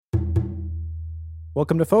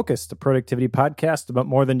Welcome to Focus, the productivity podcast about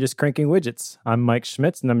more than just cranking widgets. I'm Mike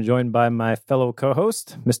Schmitz, and I'm joined by my fellow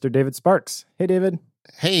co-host, Mr. David Sparks. Hey, David.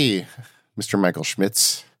 Hey, Mr. Michael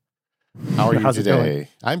Schmitz. How are you today?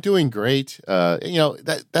 I'm doing great.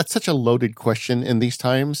 That's such a loaded question in these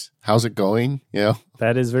times. How's it going?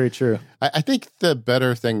 That is very true. I think the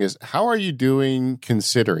better thing is, how are you doing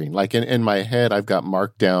considering? Like in my head, I've got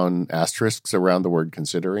marked down asterisks around the word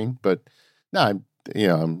considering, but no,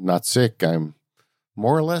 I'm not sick. I'm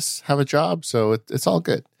more or less have a job, so it's all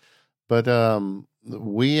good. But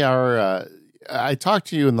we are. I talked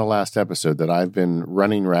to you in the last episode that I've been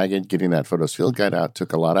running ragged, getting that photos field guide out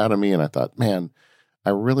took a lot out of me, and I thought, man,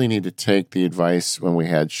 I really need to take the advice when we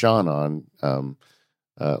had Sean on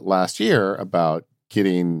last year about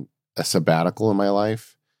getting a sabbatical in my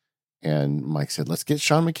life. And Mike said, let's get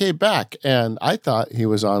Sean McCabe back. And I thought he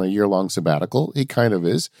was on a year-long sabbatical. He kind of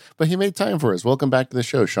is, but he made time for us. Welcome back to the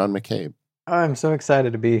show, Sean McCabe. I'm so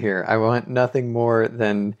excited to be here. I want nothing more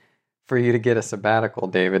than for you to get a sabbatical,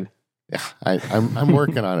 David. Yeah, I'm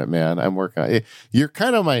working on it, man. I'm working on it. You're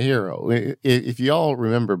kind of my hero. If you all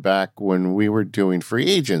remember back when we were doing Free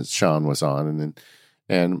Agents, Sean was on,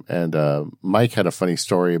 and Mike had a funny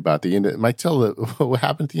story about the end. Mike, tell what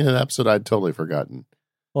happened at the end of the episode. I'd totally forgotten.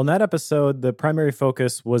 Well, in that episode, the primary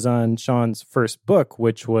focus was on Sean's first book,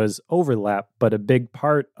 which was Overlap, but a big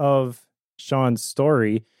part of Sean's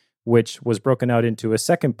story, which was broken out into a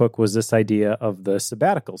second book, was this idea of the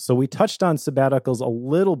sabbatical. So we touched on sabbaticals a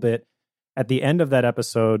little bit at the end of that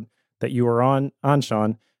episode that you were on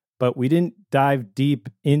Sean, but we didn't dive deep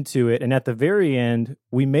into it. And at the very end,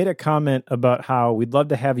 we made a comment about how we'd love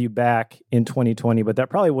to have you back in 2020, but that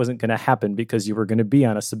probably wasn't going to happen because you were going to be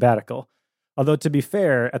on a sabbatical. Although, to be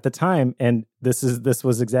fair, at the time, and this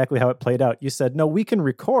was exactly how it played out, you said, no, we can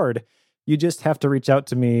record. You just have to reach out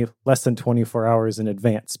to me less than 24 hours in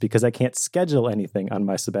advance because I can't schedule anything on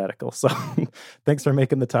my sabbatical. So thanks for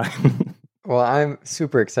making the time. Well, I'm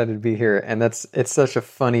super excited to be here, and it's such a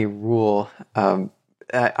funny rule.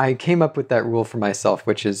 I came up with that rule for myself,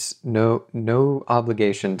 which is no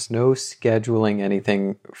obligations, no scheduling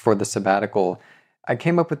anything for the sabbatical. I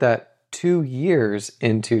came up with that 2 years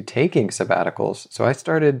into taking sabbaticals. So I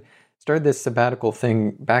started this sabbatical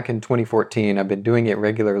thing back in 2014. I've been doing it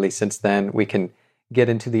regularly since then. We can get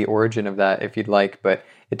into the origin of that if you'd like, but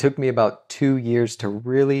it took me about 2 years to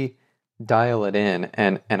really dial it in,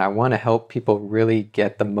 and I want to help people really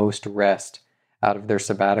get the most rest out of their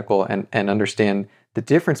sabbatical and understand the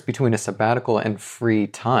difference between a sabbatical and free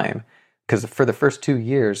time. Because for the first 2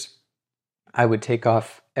 years, I would take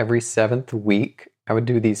off every 7th week. I would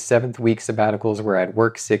do these 7th week sabbaticals where I'd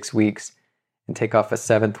work 6 weeks and take off a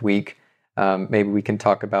 7th week. Maybe we can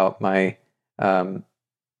talk about my, I'm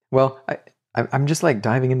just like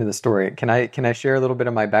diving into the story. Can I share a little bit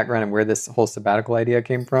of my background and where this whole sabbatical idea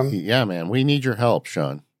came from? Yeah, man. We need your help,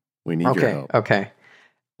 Sean. We need your help. Okay.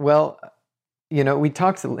 Well, we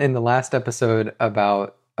talked in the last episode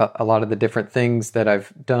about a lot of the different things that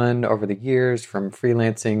I've done over the years, from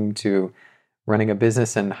freelancing to running a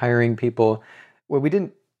business and hiring people. What we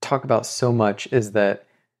didn't talk about so much is that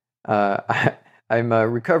I'm a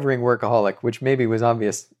recovering workaholic, which maybe was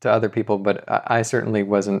obvious to other people, but I certainly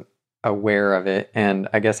wasn't aware of it. And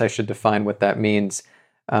I guess I should define what that means.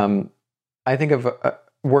 I think of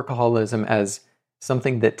workaholism as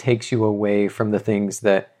something that takes you away from the things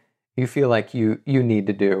that you feel like you need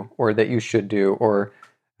to do, or that you should do, or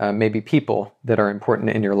maybe people that are important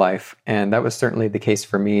in your life. And that was certainly the case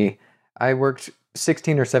for me. I worked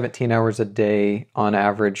 16 or 17 hours a day on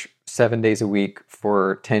average, 7 days a week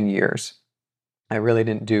for 10 years. I really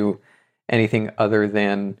didn't do anything other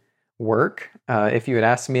than work. If you had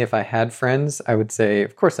asked me if I had friends, I would say,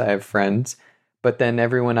 of course I have friends, but then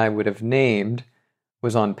everyone I would have named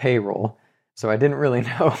was on payroll. So I didn't really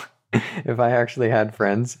know if I actually had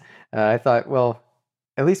friends. I thought, well,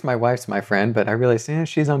 at least my wife's my friend, but I realized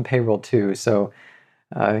she's on payroll too. So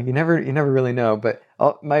you never really know. But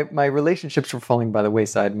my relationships were falling by the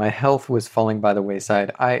wayside. My health was falling by the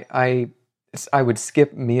wayside. I would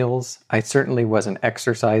skip meals. I certainly wasn't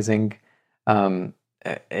exercising.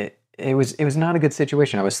 It was not a good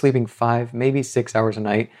situation. I was sleeping 5, maybe 6 hours a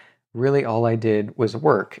night. Really, all I did was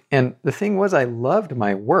work. And the thing was, I loved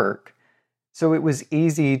my work, so it was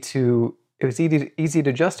easy to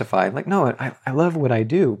justify. Like, no, I love what I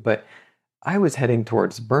do, but I was heading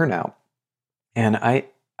towards burnout, and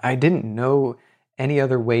I didn't know any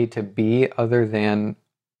other way to be other than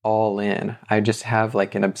all in. I just have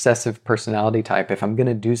like an obsessive personality type. If I'm going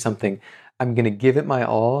to do something, I'm going to give it my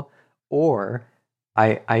all, or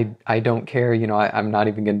I don't care. I'm not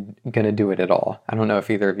even going to do it at all. I don't know if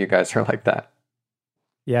either of you guys are like that.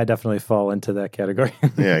 Yeah, I definitely fall into that category.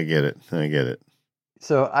 Yeah, I get it.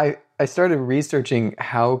 So I started researching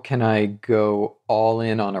how can I go all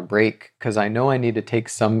in on a break because I know I need to take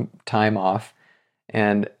some time off.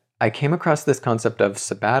 And I came across this concept of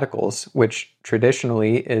sabbaticals, which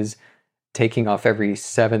traditionally is taking off every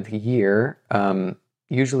seventh year,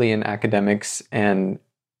 usually in academics. And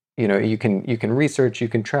you can research, you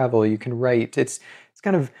can travel, you can write. It's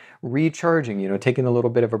kind of recharging, taking a little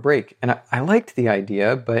bit of a break. And I liked the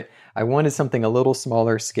idea, but I wanted something a little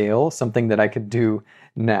smaller scale, something that I could do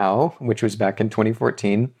now, which was back in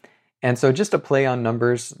 2014. And so just to play on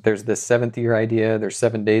numbers, there's this seventh year idea, there's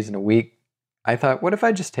 7 days in a week. I thought, what if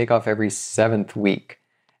I just take off every seventh week?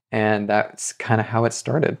 And that's kind of how it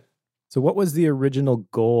started. So what was the original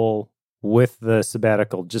goal with the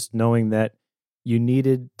sabbatical? Just knowing that you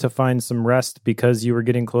needed to find some rest because you were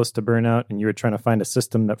getting close to burnout and you were trying to find a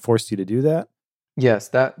system that forced you to do that? Yes,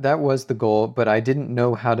 that was the goal, but I didn't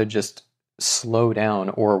know how to just slow down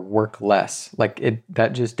or work less.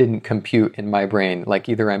 That just didn't compute in my brain. Like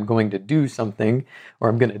either I'm going to do something or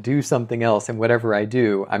I'm going to do something else, and whatever I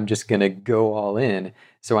do, I'm just going to go all in.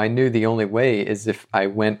 So I knew the only way is if I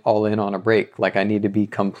went all in on a break. Like I need to be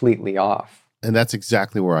completely off. And that's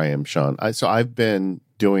exactly where I am, Sean. So I've been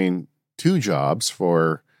doing 2 jobs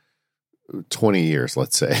for 20 years,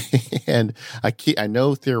 let's say. And I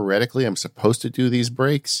know theoretically I'm supposed to do these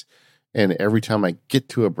breaks. And every time I get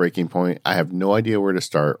to a breaking point, I have no idea where to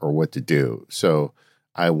start or what to do. So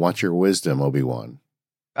I want your wisdom, Obi-Wan.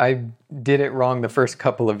 I did it wrong the first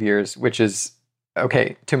couple of years, which is,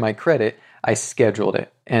 okay, to my credit, I scheduled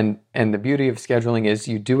it. And the beauty of scheduling is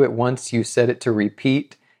you do it once, you set it to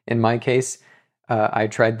repeat. In my case, I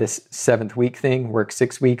tried this 7th week thing, work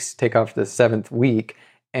 6 weeks, take off the 7th week.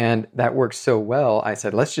 And that worked so well, I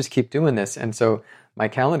said, let's just keep doing this. And so my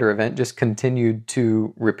calendar event just continued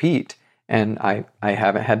to repeat. And I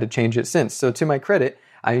haven't had to change it since. So to my credit,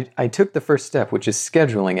 I took the first step, which is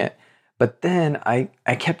scheduling it. But then I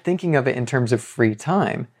kept thinking of it in terms of free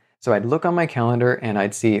time. So I'd look on my calendar and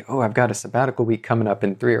I'd see, oh, I've got a sabbatical week coming up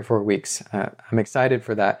in 3 or 4 weeks. I'm excited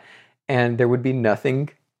for that. And there would be nothing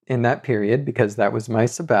in that period because that was my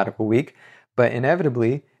sabbatical week. But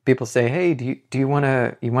inevitably, people say, hey, do you want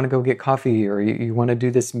to go get coffee, or you want to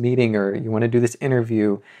do this meeting, or you want to do this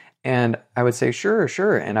interview? And I would say,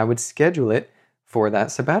 sure. And I would schedule it for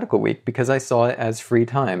that sabbatical week because I saw it as free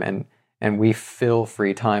time, and we fill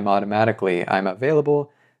free time automatically. I'm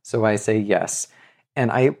available, so I say yes.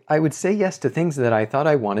 And I would say yes to things that I thought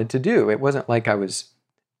I wanted to do. It wasn't like I was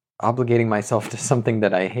obligating myself to something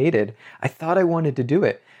that I hated. I thought I wanted to do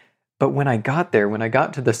it. But when I got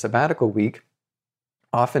to the sabbatical week,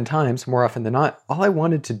 oftentimes, more often than not, all I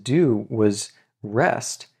wanted to do was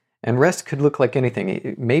rest. And rest could look like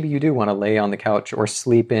anything. Maybe you do want to lay on the couch or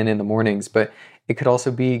sleep in the mornings, but it could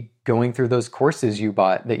also be going through those courses you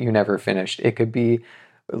bought that you never finished. It could be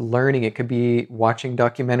learning. It could be watching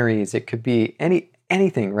documentaries. It could be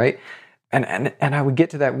anything, right? And I would get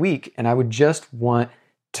to that week and I would just want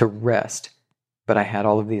to rest. But I had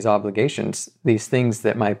all of these obligations, these things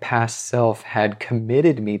that my past self had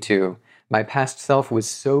committed me to. My past self was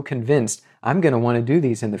so convinced I'm going to want to do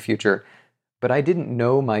these in the future, but I didn't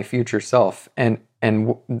know my future self. And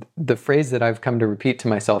the phrase that I've come to repeat to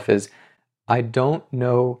myself is, I don't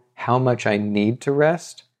know how much I need to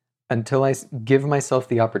rest until I give myself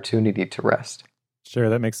the opportunity to rest. Sure,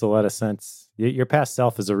 that makes a lot of sense. Your past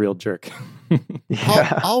self is a real jerk.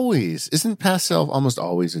 Yeah. Always. Isn't past self almost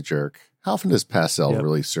always a jerk? How often does past self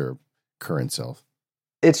really serve current self?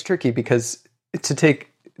 It's tricky because, to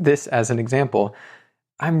take this as an example,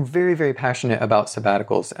 I'm very, very passionate about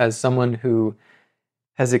sabbaticals as someone who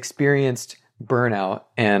has experienced burnout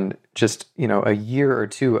and just, a year or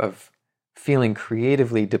two of feeling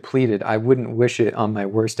creatively depleted. I wouldn't wish it on my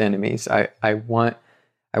worst enemies. I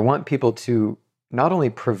want people to not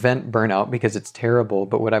only prevent burnout because it's terrible,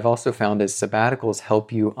 but what I've also found is sabbaticals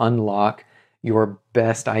help you unlock your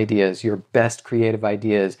best ideas, your best creative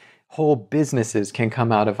ideas. Whole businesses can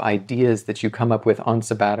come out of ideas that you come up with on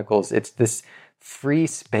sabbaticals. It's this free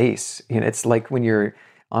space. It's like when you're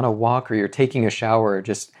on a walk or you're taking a shower,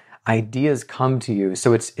 just ideas come to you.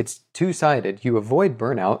 So it's two-sided. You avoid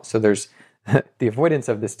burnout. So there's the avoidance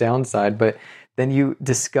of this downside, but then you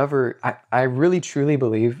discover, I really truly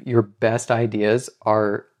believe your best ideas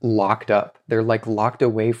are locked up. They're like locked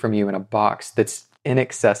away from you in a box that's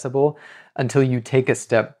inaccessible until you take a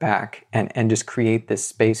step back and just create this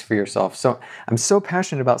space for yourself. So I'm so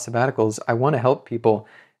passionate about sabbaticals. I want to help people.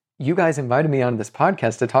 You guys invited me on this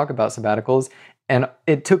podcast to talk about sabbaticals, and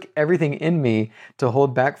it took everything in me to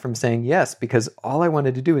hold back from saying yes, because all I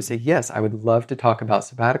wanted to do is say, yes, I would love to talk about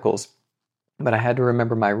sabbaticals. But I had to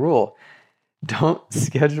remember my rule. Don't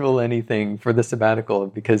schedule anything for the sabbatical,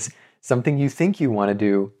 because something you think you want to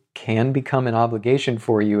do can become an obligation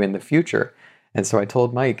for you in the future. And so I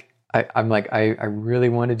told Mike, I'm like, I really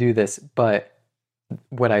want to do this, but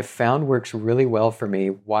what I found works really well for me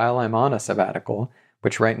while I'm on a sabbatical,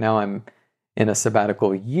 which right now I'm in a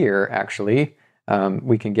sabbatical year, actually.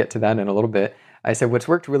 We can get to that in a little bit. I said, what's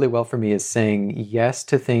worked really well for me is saying yes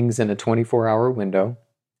to things in a 24-hour window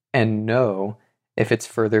and no if it's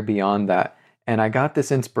further beyond that. And I got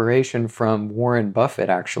this inspiration from Warren Buffett,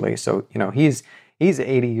 actually. So, he's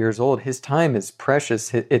 80 years old. His time is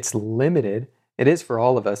precious. It's limited. It is for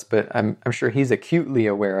all of us, but I'm sure he's acutely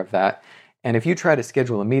aware of that. And if you try to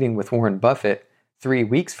schedule a meeting with Warren Buffett 3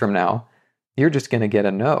 weeks from now, you're just going to get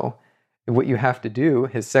a no. What you have to do,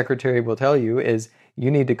 his secretary will tell you, is you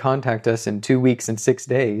need to contact us in 2 weeks and 6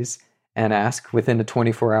 days and ask within a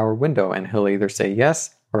 24-hour window. And he'll either say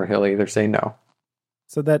yes or he'll either say no.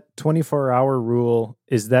 So that 24-hour rule,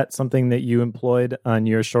 is that something that you employed on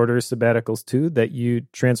your shorter sabbaticals too, that you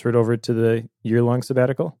transferred over to the year-long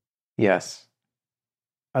sabbatical? Yes.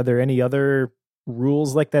 Are there any other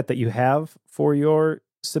rules like that you have for your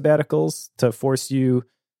sabbaticals to force you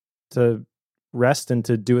to rest and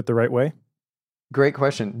to do it the right way? Great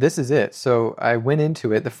question. This is it. So I went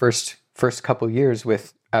into it the first couple years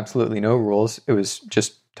with absolutely no rules. It was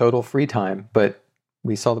just total free time, but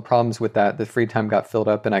we saw the problems with that. The free time got filled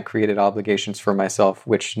up and I created obligations for myself,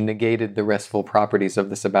 which negated the restful properties of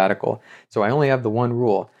the sabbatical. So I only have the one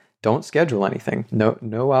rule. Don't schedule anything.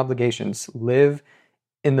 No obligations. Live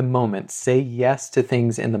in the moment. Say yes to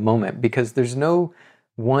things in the moment, because there's no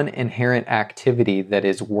one inherent activity that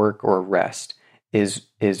is work or rest. Is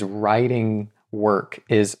writing work?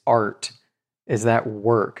 Is art? Is that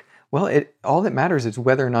work? Well, all that matters is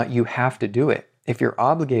whether or not you have to do it. If you're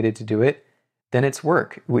obligated to do it, then it's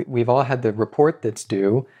work. We've all had the report that's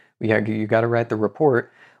due. You got to write the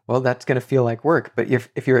report. Well, that's going to feel like work. But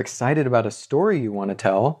if you're excited about a story you want to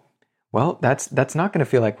tell, well, that's not going to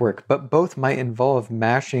feel like work. But both might involve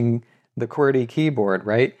mashing the QWERTY keyboard,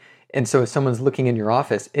 right? And so if someone's looking in your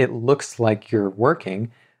office, it looks like you're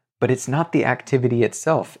working, but it's not the activity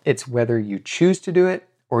itself. It's whether you choose to do it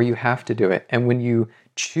or you have to do it. And when you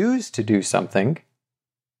choose to do something,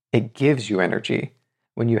 it gives you energy.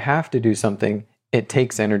 When you have to do something, it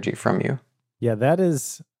takes energy from you. Yeah, that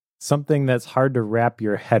is something that's hard to wrap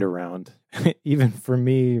your head around. Even for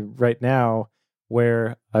me right now,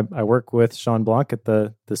 where I work with Sean Blanc at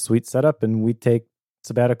the Suite Setup, and we take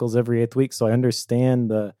sabbaticals every 8th week. So I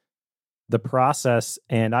understand the process,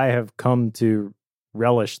 and I have come to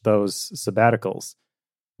relish those sabbaticals.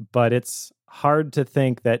 But it's hard to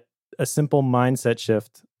think that a simple mindset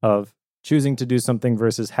shift of choosing to do something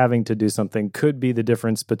versus having to do something could be the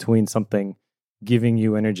difference between something giving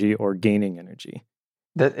you energy or gaining energy.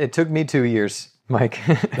 It took me 2 years, Mike.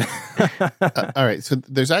 All right. So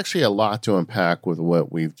there's actually a lot to unpack with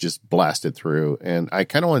what we've just blasted through. And I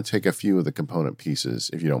kind of want to take a few of the component pieces,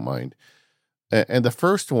 if you don't mind. And the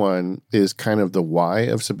first one is kind of the why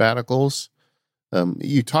of sabbaticals.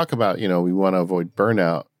 You talk about, we want to avoid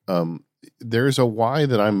burnout. There's a why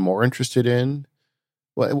that I'm more interested in.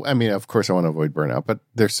 Well, I mean, of course I want to avoid burnout, but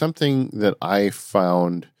there's something that I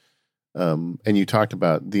found, and you talked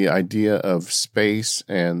about the idea of space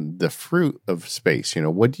and the fruit of space.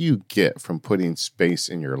 What do you get from putting space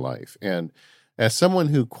in your life? And as someone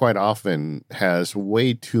who quite often has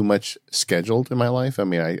way too much scheduled in my life, I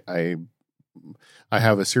mean, I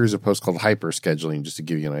have a series of posts called hyper scheduling, just to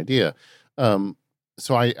give you an idea.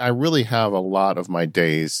 So I really have a lot of my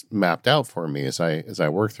days mapped out for me as I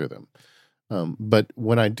work through them. But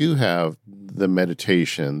when I do have the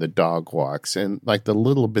meditation, the dog walks, and like the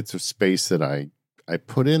little bits of space that I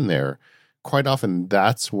put in there, quite often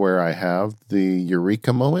that's where I have the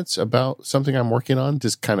eureka moments about something I'm working on,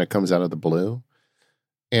 just kind of comes out of the blue.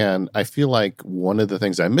 And I feel like one of the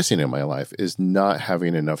things I'm missing in my life is not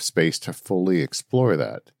having enough space to fully explore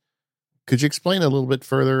that. Could you explain a little bit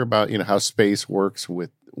further about, how space works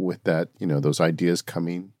with that, those ideas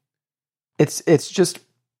coming? It's just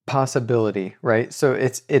possibility, right? So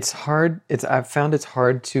it's hard. I've found it's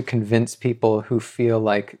hard to convince people who feel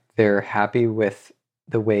like they're happy with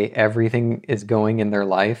the way everything is going in their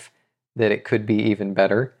life that it could be even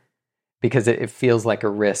better, because it feels like a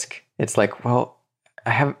risk. It's like, well,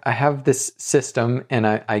 I have this system and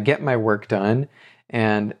I get my work done,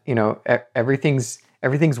 and everything's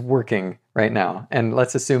working right now. And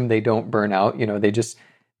let's assume they don't burn out.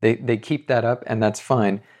 They keep that up, and that's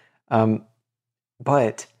fine.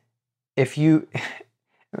 But if you,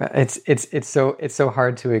 it's so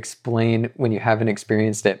hard to explain when you haven't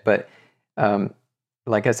experienced it. But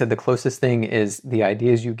like I said, the closest thing is the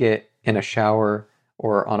ideas you get in a shower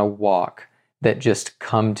or on a walk that just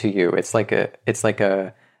come to you. It's like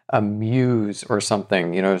a muse or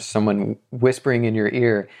something, someone whispering in your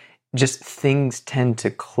ear. Just things tend to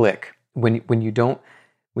click you're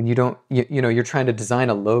trying to design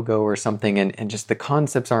a logo or something and just the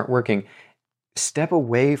concepts aren't working. Step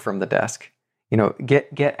away from the desk.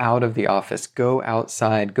 Get out of the office, go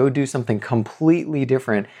outside, go do something completely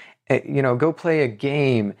different. Go play a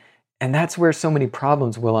game. And that's where so many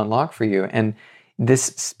problems will unlock for you. And this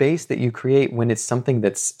space that you create when it's something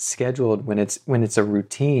that's scheduled, when it's a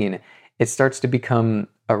routine, it starts to become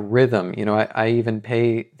a rhythm. I even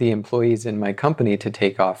pay the employees in my company to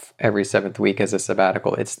take off every 7th week as a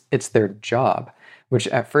sabbatical. It's their job, which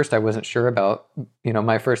at first I wasn't sure about.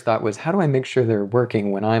 My first thought was, how do I make sure they're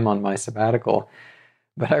working when I'm on my sabbatical?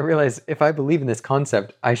 But I realized if I believe in this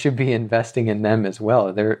concept, I should be investing in them as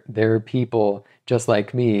well. They're people just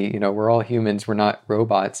like me. We're all humans. We're not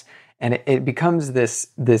robots. And it becomes this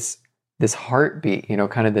heartbeat,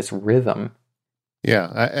 kind of this rhythm.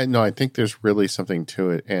 Yeah, I think there's really something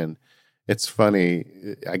to it. And it's funny,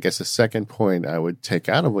 I guess a second point I would take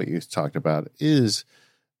out of what you talked about is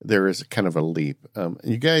there is kind of a leap.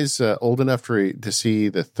 You guys old enough to see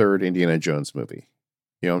the third Indiana Jones movie?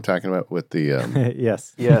 You know what I'm talking about with the...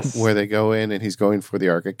 Yes. Where they go in and he's going for the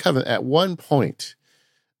Ark of Covenant. At one point,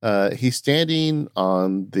 he's standing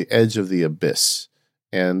on the edge of the abyss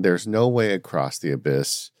and there's no way across the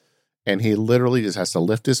abyss. And he literally just has to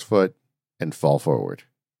lift his foot and fall forward.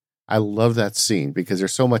 I love that scene because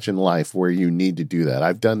there's so much in life where you need to do that.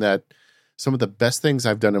 I've done that. Some of the best things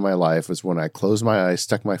I've done in my life was when I closed my eyes,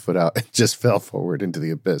 stuck my foot out, and just fell forward into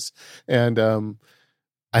the abyss. And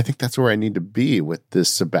I think that's where I need to be with this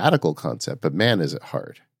sabbatical concept. But man, is it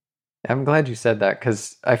hard. I'm glad you said that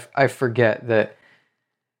because I forget that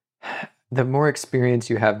the more experience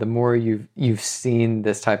you have, the more you've seen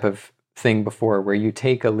this type of thing before where you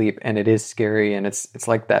take a leap and it is scary and it's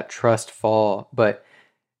like that trust fall, but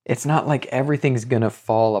it's not like everything's going to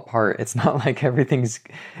fall apart. It's not like everything's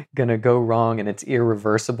going to go wrong and it's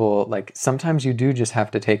irreversible. Like sometimes you do just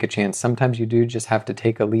have to take a chance. Sometimes you do just have to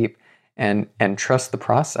take a leap and trust the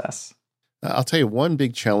process. I'll tell you one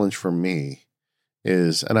big challenge for me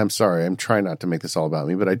is, and I'm sorry, I'm trying not to make this all about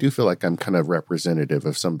me, but I do feel like I'm kind of representative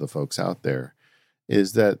of some of the folks out there,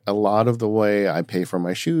 is that a lot of the way I pay for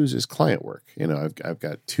my shoes is client work. I've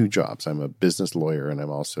got 2 jobs. I'm a business lawyer and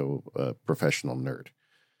I'm also a professional nerd.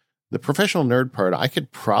 The professional nerd part, I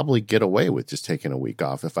could probably get away with just taking a week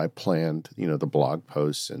off if I planned, the blog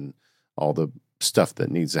posts and all the stuff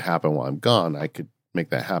that needs to happen while I'm gone. I could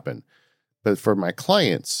make that happen. But for my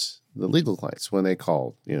clients, the legal clients, when they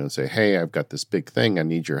call, and say, hey, I've got this big thing I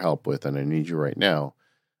need your help with and I need you right now,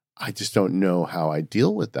 I just don't know how I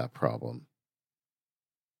deal with that problem.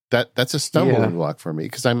 That's a stumbling block for me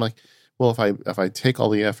because I'm like, well, if I take all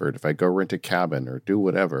the effort, if I go rent a cabin or do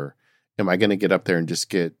whatever, am I going to get up there and just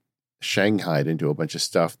get shanghaied into a bunch of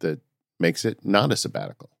stuff that makes it not a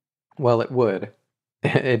sabbatical? Well, it would.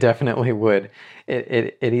 It definitely would.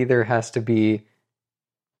 It either has to be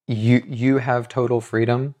you have total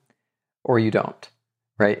freedom or you don't,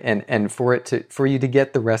 right? And for you to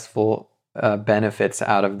get the restful benefits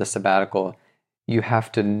out of the sabbatical, you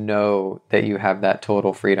have to know that you have that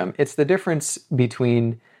total freedom. It's the difference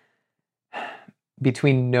between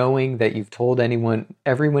knowing that you've told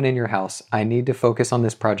everyone in your house, I need to focus on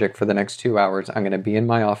this project for the next 2 hours. I'm going to be in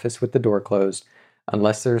my office with the door closed.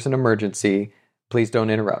 Unless there's an emergency, please don't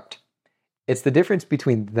interrupt. It's the difference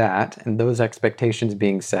between that and those expectations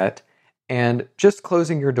being set and just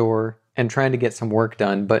closing your door and trying to get some work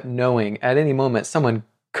done, but knowing at any moment someone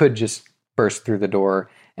could just burst through the door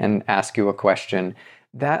and ask you a question.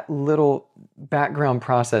 That little background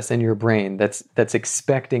process in your brain that's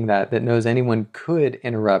expecting that knows anyone could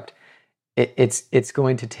interrupt, it's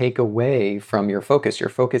going to take away from your focus. Your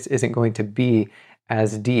focus isn't going to be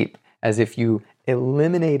as deep as if you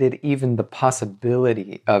eliminated even the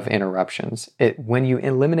possibility of interruptions. When you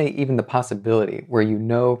eliminate even the possibility where you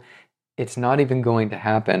know it's not even going to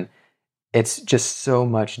happen, it's just so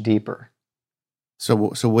much deeper. So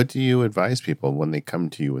what do you advise people when they come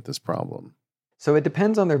to you with this problem? So it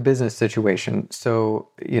depends on their business situation. So,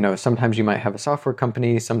 sometimes you might have a software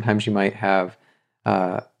company, sometimes you might have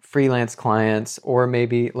freelance clients, or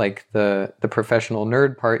maybe like the professional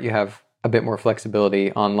nerd part, you have a bit more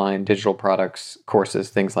flexibility, online, digital products,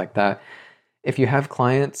 courses, things like that. If you have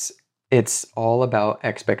clients, it's all about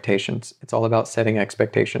expectations. It's all about setting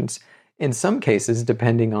expectations. In some cases,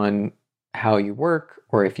 depending on how you work,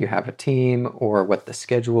 or if you have a team, or what the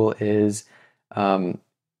schedule is,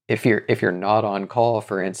 if you're not on call,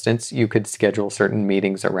 for instance, you could schedule certain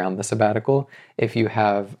meetings around the sabbatical. If you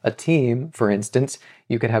have a team, for instance,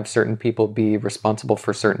 you could have certain people be responsible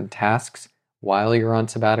for certain tasks while you're on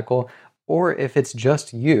sabbatical. Or if it's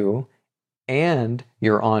just you and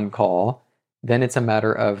you're on call, then it's a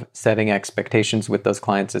matter of setting expectations with those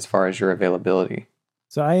clients as far as your availability.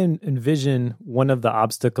 So I envision one of the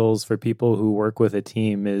obstacles for people who work with a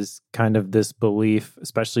team is kind of this belief,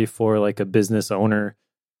 especially for like a business owner,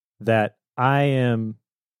 that I am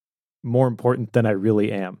more important than I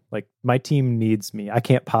really am. Like my team needs me. I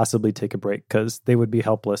can't possibly take a break because they would be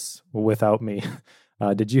helpless without me.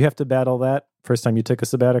 Did you have to battle that first time you took a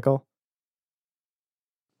sabbatical?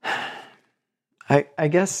 I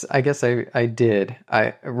guess I did.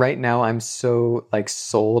 Right now I'm so like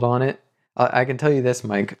sold on it. I can tell you this,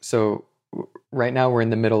 Mike. So right now we're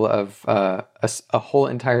in the middle of a whole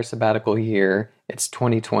entire sabbatical year. It's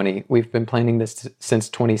 2020. We've been planning this since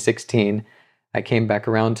 2016. I came back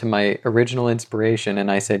around to my original inspiration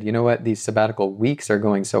and I said, you know what? These sabbatical weeks are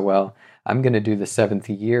going so well. I'm going to do the 7th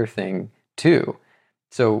year thing too.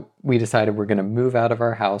 So we decided we're going to move out of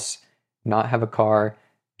our house, not have a car,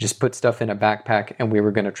 just put stuff in a backpack, and we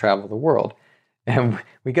were going to travel the world. And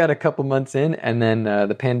we got a couple months in, and then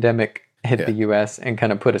the pandemic hit the US and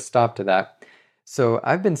kind of put a stop to that. So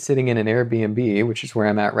I've been sitting in an Airbnb, which is where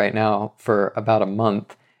I'm at right now, for about a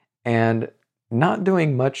month and not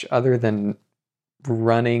doing much other than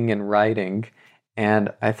running and writing.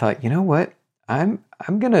 And I thought, you know what? I'm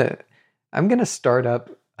gonna start up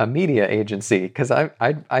a media agency because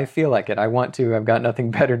I feel like it. I want to. I've got nothing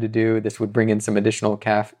better to do. This would bring in some additional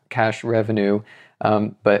cash revenue.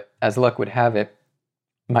 But as luck would have it,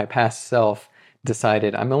 my past self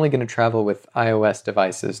decided I'm only going to travel with iOS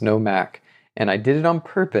devices, no Mac. And I did it on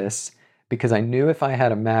purpose because I knew if I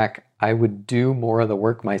had a Mac, I would do more of the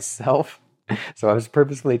work myself. So I was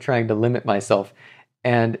purposefully trying to limit myself.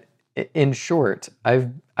 And in short,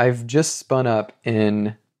 I've just spun up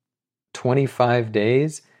in 25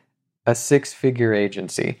 days a 6-figure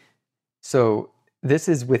agency. So this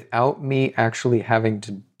is without me actually having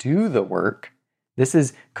to do the work. This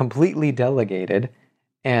is completely delegated.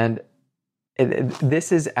 And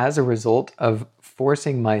this is as a result of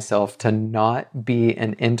forcing myself to not be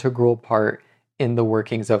an integral part in the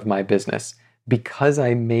workings of my business. Because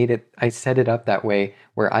I set it up that way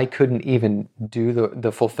where I couldn't even do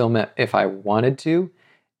the fulfillment if I wanted to.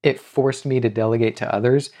 It forced me to delegate to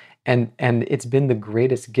others. And it's been the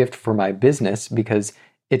greatest gift for my business because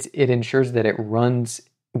it ensures that it runs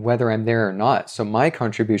whether I'm there or not. So my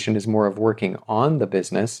contribution is more of working on the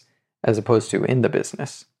business as opposed to in the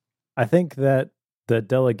business. I think that the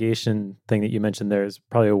delegation thing that you mentioned there is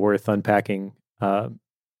probably worth unpacking.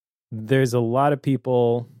 There's a lot of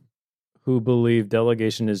people who believe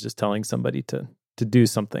delegation is just telling somebody to do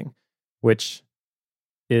something, which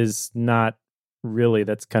is not really,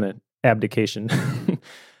 that's kind of abdication.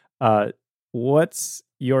 What's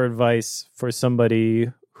your advice for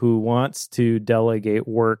somebody who wants to delegate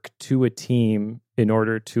work to a team in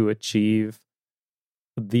order to achieve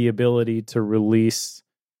the ability to release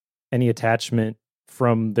any attachment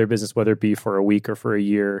from their business, whether it be for a week or for a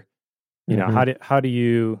year? You know, how do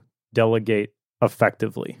you delegate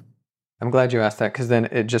effectively? I'm glad you asked that because then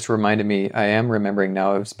it just reminded me, I am remembering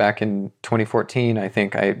now, it was back in 2014, I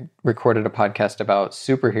think I recorded a podcast about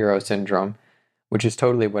superhero syndrome, which is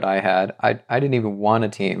totally what I had. I didn't even want a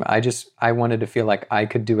team. I wanted to feel like I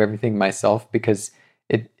could do everything myself because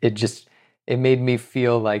it made me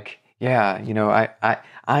feel like, yeah, you know,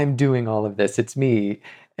 I'm doing all of this. It's me.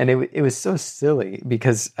 And it was so silly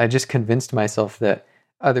because I just convinced myself that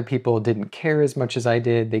other people didn't care as much as I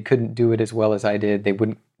did. They couldn't do it as well as I did. They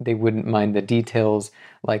wouldn't mind the details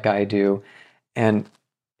like I do. And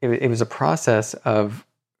it was a process of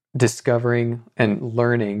discovering and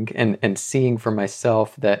learning and seeing for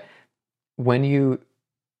myself that when you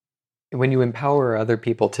empower other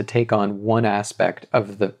people to take on one aspect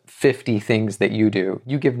of the 50 things that you do,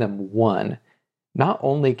 you give them one. Not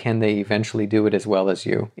only can they eventually do it as well as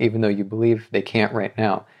you, even though you believe they can't right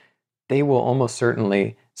now, they will almost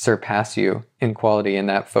certainly surpass you in quality in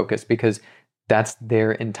that focus because that's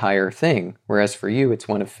their entire thing. Whereas for you, it's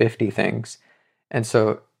one of 50 things. And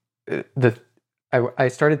so I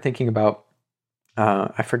started thinking about,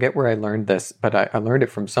 I forget where I learned this, but I learned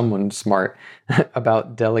it from someone smart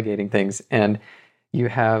about delegating things. And you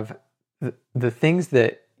have the things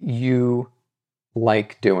that you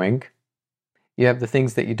like doing. You have the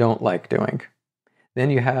things that you don't like doing. Then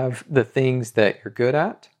you have the things that you're good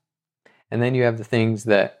at. And then you have the things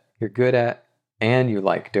that you're good at and you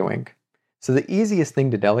like doing. So the easiest thing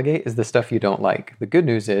to delegate is the stuff you don't like. The good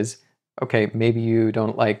news is Okay, maybe you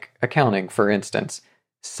don't like accounting, for instance.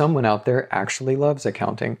 Someone out there actually loves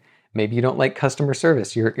accounting. Maybe you don't like customer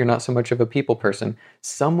service. You're not so much of a people person.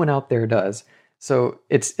 Someone out there does. So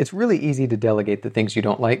it's really easy to delegate the things you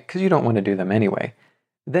don't like because you don't want to do them anyway.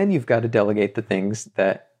 Then you've got to delegate the things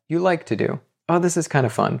that you like to do. Oh, this is kind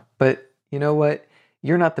of fun, but you know what?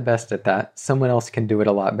 You're not the best at that. Someone else can do it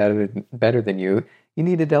a lot better than you. You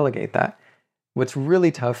need to delegate that. What's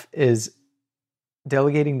really tough is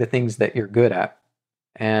delegating the things that you're good at,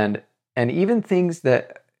 and even things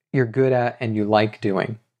that you're good at and you like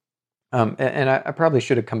doing. And I probably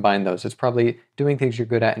should have combined those. It's probably doing things you're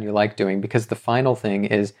good at and you like doing, because the final thing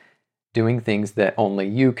is doing things that only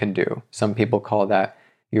you can do. Some people call that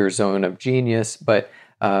your zone of genius, but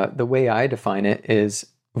the way I define it is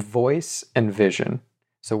voice and vision.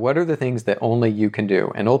 So what are the things that only you can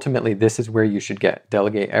do? And ultimately, this is where you should get.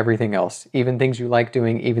 Delegate everything else, even things you like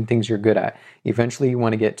doing, even things you're good at. Eventually, you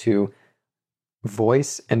want to get to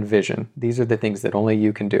voice and vision. These are the things that only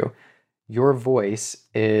you can do. Your voice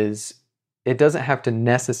it doesn't have to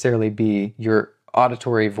necessarily be your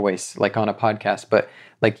auditory voice, like on a podcast, but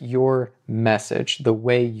like your message, the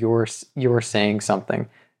way you're saying something.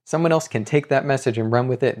 Someone else can take that message and run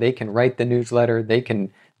with it. They can write the newsletter. They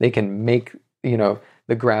can make,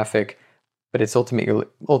 the graphic, but it's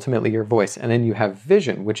ultimately your voice. And then you have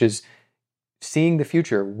vision, which is seeing the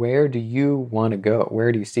future. Where do you want to go?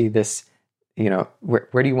 Where do you see this, where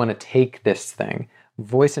do you want to take this thing?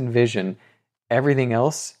 Voice and vision. Everything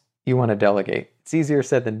else you want to delegate. It's easier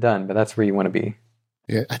said than done, but that's where you want to be.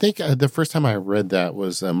 Yeah, I think the first time I read that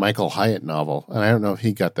was a Michael Hyatt novel, and I don't know if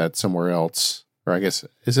he got that somewhere else. Or I guess,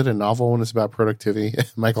 is it a novel when it's about productivity?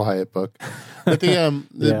 Michael Hyatt book. But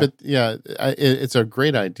it's a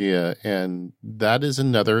great idea. And that is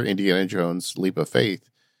another Indiana Jones leap of faith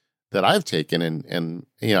that I've taken. And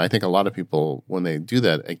I think a lot of people, when they do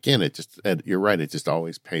that, again, you're right. It just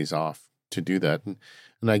always pays off to do that.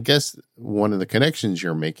 And I guess one of the connections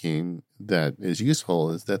you're making that is useful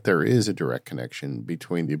is that there is a direct connection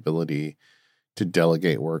between the ability to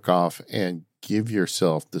delegate work off and give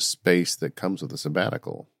yourself the space that comes with a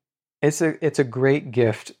sabbatical. It's a great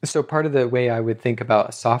gift. So part of the way I would think about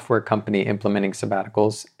a software company implementing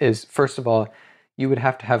sabbaticals is, first of all, you would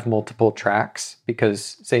have to have multiple tracks,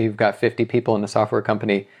 because say you've got 50 people in a software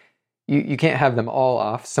company, you can't have them all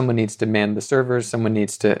off. Someone needs to man the servers. Someone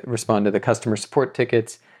needs to respond to the customer support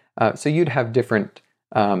tickets. So you'd have different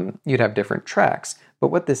tracks. But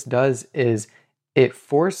what this does is it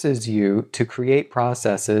forces you to create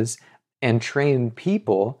processes and train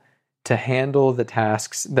people to handle the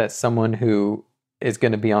tasks that someone who is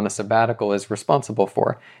going to be on a sabbatical is responsible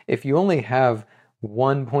for. If you only have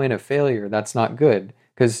one point of failure, that's not good,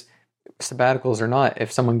 because sabbaticals are not,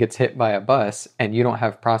 if someone gets hit by a bus and you don't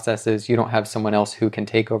have processes, you don't have someone else who can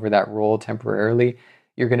take over that role temporarily,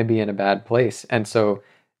 you're going to be in a bad place. And so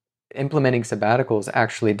implementing sabbaticals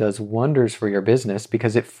actually does wonders for your business,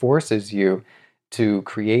 because it forces you to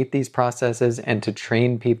create these processes and to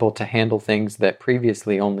train people to handle things that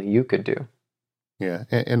previously only you could do. Yeah,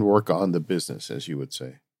 and work on the business, as you would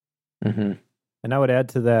say. Mm-hmm. And I would add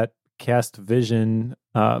to that cast vision,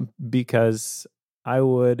 because I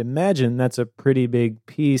would imagine that's a pretty big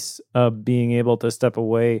piece of being able to step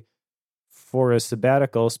away for a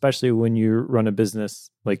sabbatical, especially when you run a business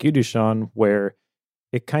like you do, Sean, where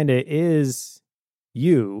it kind of is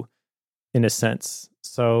you in a sense.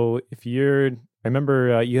 So I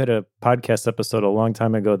remember you had a podcast episode a long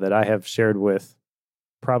time ago that I have shared with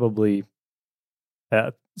probably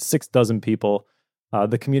 6 dozen people,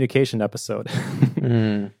 the communication episode,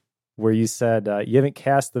 where you said you haven't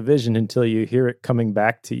cast the vision until you hear it coming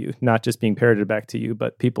back to you, not just being parroted back to you,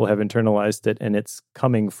 but people have internalized it and it's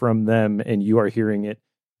coming from them and you are hearing it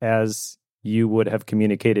as you would have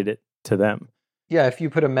communicated it to them. Yeah, if you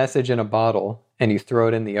put a message in a bottle and you throw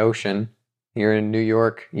it in the ocean, you're in New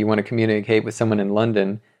York, you want to communicate with someone in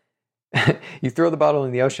London, you throw the bottle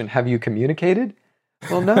in the ocean. Have you communicated?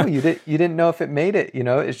 Well, no, you didn't know if it made it.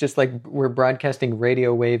 It's just like we're broadcasting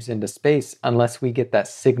radio waves into space. Unless we get that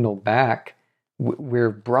signal back, we're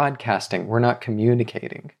broadcasting. We're not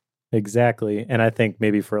communicating. Exactly. And I think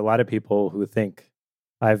maybe for a lot of people who think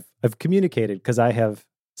I've communicated because I have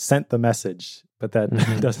sent the message, but that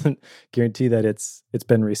doesn't guarantee that it's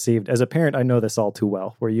been received. As a parent, I know this all too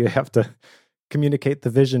well, where you have to communicate the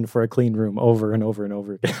vision for a clean room over and over and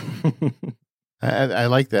over again. I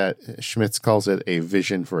like that. Schmitz calls it a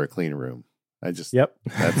vision for a clean room. Yep.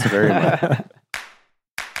 That's very much.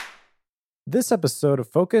 This episode of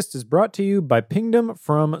Focused is brought to you by Pingdom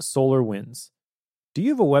from Solar Winds. Do you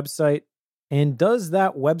have a website? And does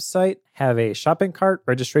that website have a shopping cart,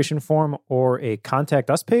 registration form, or a contact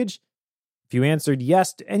us page? If you answered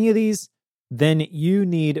yes to any of these, then you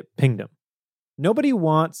need Pingdom. Nobody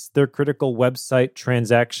wants their critical website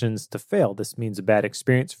transactions to fail. This means a bad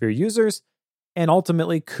experience for your users and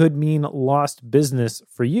ultimately could mean lost business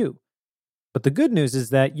for you. But the good news is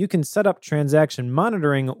that you can set up transaction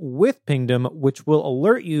monitoring with Pingdom, which will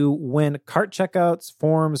alert you when cart checkouts,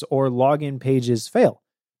 forms, or login pages fail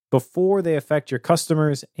before they affect your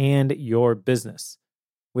customers and your business.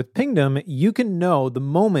 With Pingdom, you can know the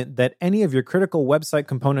moment that any of your critical website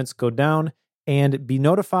components go down and be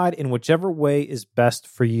notified in whichever way is best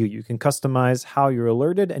for you. You can customize how you're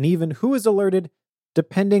alerted and even who is alerted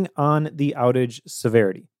depending on the outage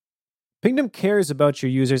severity. Pingdom cares about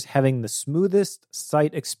your users having the smoothest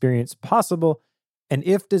site experience possible, and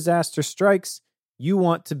if disaster strikes, you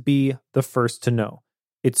want to be the first to know.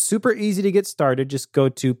 It's super easy to get started. Just go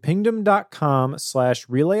to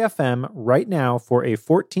pingdom.com/relayfm right now for a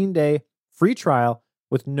 14-day free trial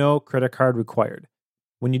with no credit card required.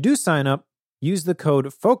 When you do sign up, use the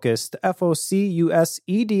code FOCUSED,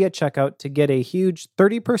 FOCUSED at checkout to get a huge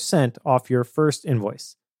 30% off your first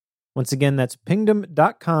invoice. Once again, that's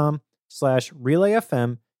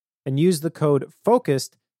pingdom.com/relayfm and use the code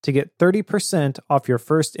FOCUSED to get 30% off your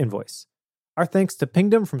first invoice. Our thanks to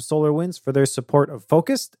Pingdom from SolarWinds for their support of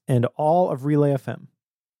Focused and all of Relay FM.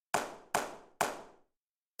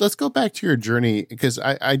 Let's go back to your journey, because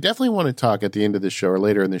I definitely want to talk at the end of the show or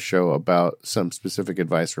later in the show about some specific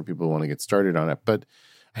advice for people who want to get started on it. But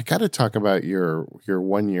I got to talk about your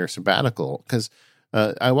 1-year sabbatical, because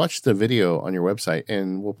I watched the video on your website,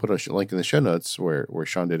 and we'll put a link in the show notes where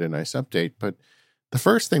Sean did a nice update. But the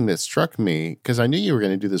first thing that struck me, because I knew you were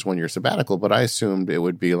going to do this 1-year sabbatical, but I assumed it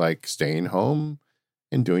would be like staying home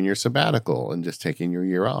and doing your sabbatical and just taking your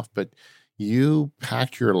year off. But you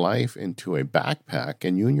packed your life into a backpack,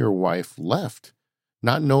 and you and your wife left,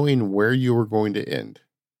 not knowing where you were going to end.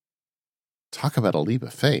 Talk about a leap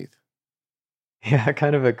of faith. Yeah,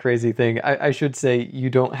 kind of a crazy thing. I should say you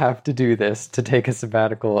don't have to do this to take a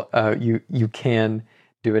sabbatical. You can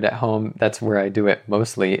do it at home. That's where I do it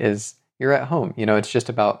mostly, is you're at home. It's just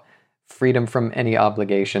about freedom from any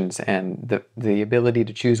obligations and the ability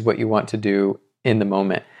to choose what you want to do in the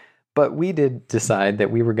moment. But we did decide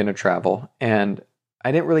that we were going to travel, and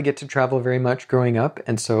I didn't really get to travel very much growing up,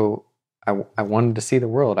 and so I wanted to see the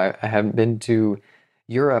world. I hadn't been to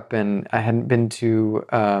Europe, and I hadn't been to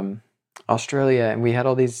Australia, and we had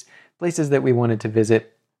all these places that we wanted to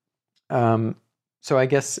visit. So I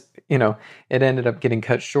guess, it ended up getting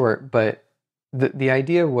cut short, but the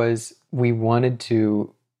idea was we wanted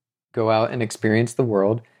to go out and experience the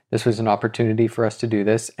world. This was an opportunity for us to do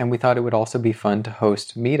this, and we thought it would also be fun to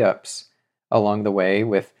host meetups along the way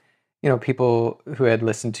with, people who had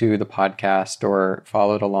listened to the podcast or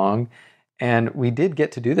followed along. And we did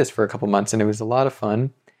get to do this for a couple months, and it was a lot of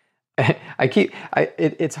fun.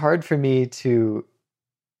 It's hard for me to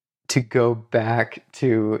go back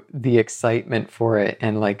to the excitement for it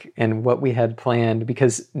and what we had planned,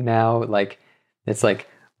 because now it's like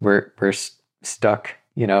we're stuck,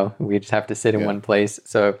 we just have to sit in one place.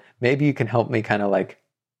 So maybe you can help me kind of like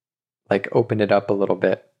open it up a little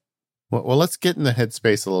bit. Well, let's get in the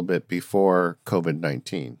headspace a little bit before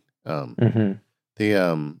COVID-19.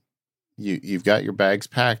 You've got your bags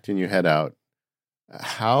packed and you head out.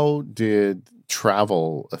 How did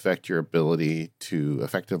travel affect your ability to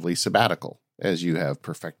effectively sabbatical, as you have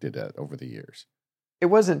perfected it over the years? It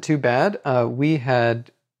wasn't too bad. We'd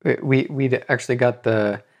actually got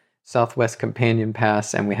the Southwest Companion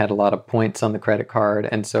Pass, and we had a lot of points on the credit card,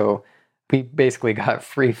 and so we basically got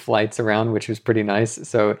free flights around, which was pretty nice.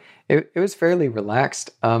 So it was fairly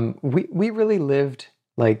relaxed. We really lived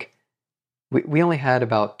we only had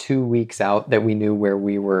about 2 weeks out that we knew where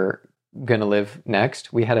we were going to live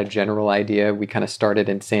next. We had a general idea. We kind of started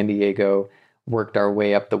in San Diego, worked our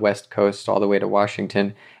way up the West Coast all the way to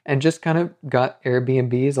Washington, and just kind of got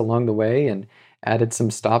Airbnbs along the way and added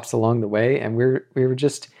some stops along the way. And we were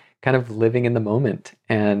just kind of living in the moment,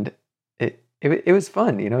 and it was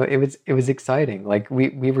fun. It was exciting.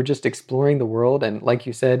 We were just exploring the world, and like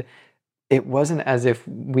you said, it wasn't as if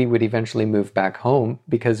we would eventually move back home,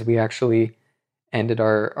 because we actually ended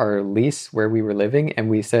our lease where we were living, and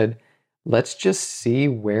we said, let's just see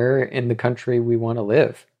where in the country we want to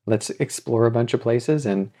live. Let's explore a bunch of places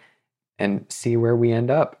and see where we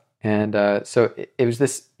end up. And so it was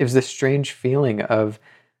this strange feeling of,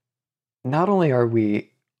 not only are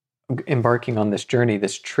we embarking on this journey,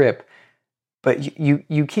 this trip, but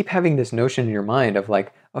you keep having this notion in your mind of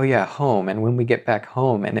oh yeah, home, and when we get back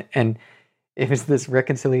home, and it was this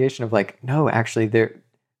reconciliation of no, actually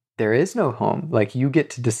there is no home. You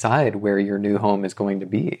get to decide where your new home is going to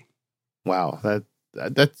be. Wow,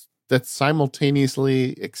 that's that's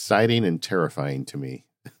simultaneously exciting and terrifying to me.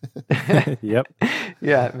 Yep.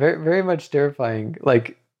 Yeah, very very much terrifying.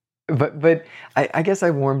 Like, but I guess I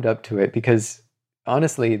warmed up to it because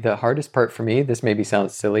honestly, the hardest part for me, this maybe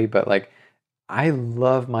sounds silly, but like I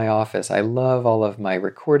love my office. I love all of my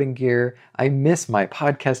recording gear. I miss my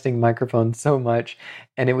podcasting microphone so much.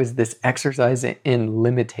 And it was this exercise in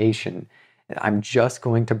limitation. I'm just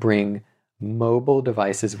going to bring mobile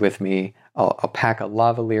devices with me. I'll pack a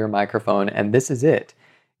lavalier microphone, and this is it.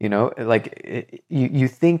 You know, like you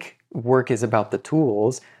think work is about the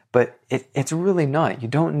tools, but it's really not. You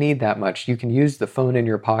don't need that much. You can use the phone in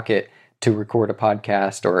your pocket to record a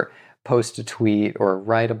podcast or post a tweet or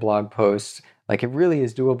write a blog post. Like, it really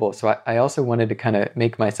is doable. So I also wanted to kind of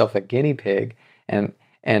make myself a guinea pig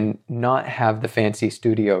and not have the fancy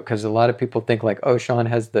studio, because a lot of people think like, oh, Sean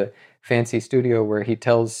has the fancy studio where he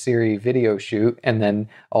tells Siri video shoot, and then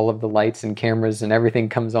all of the lights and cameras and everything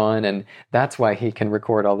comes on, and that's why he can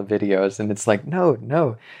record all the videos. And it's like,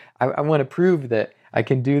 no, I want to prove that I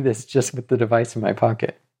can do this just with the device in my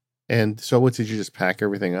pocket. And so what, did you just pack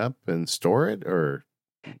everything up and store it, or?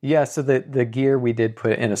 Yeah, so the gear we did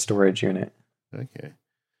put in a storage unit. Okay.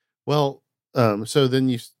 Well, so then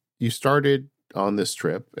you started on this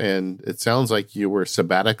trip, and it sounds like you were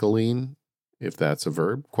sabbaticaling, if that's a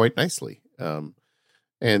verb, quite nicely. And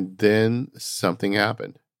then something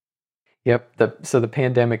happened. Yep. So the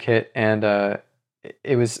pandemic hit, and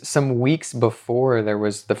it was some weeks before there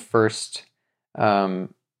was the first.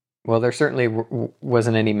 Well, there certainly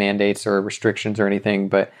wasn't any mandates or restrictions or anything,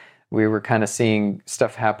 but we were kind of seeing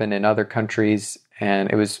stuff happen in other countries, and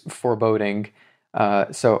it was foreboding.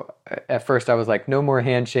 So at first I was like, no more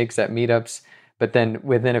handshakes at meetups. But then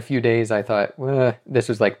within a few days, I thought, well, this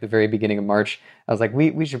was like the very beginning of March. I was like,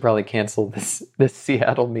 we should probably cancel this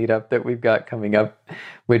Seattle meetup that we've got coming up,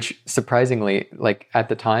 which surprisingly, like at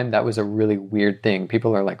the time, that was a really weird thing.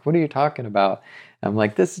 People are like, what are you talking about? I'm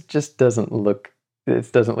like, this doesn't look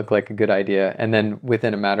like a good idea. And then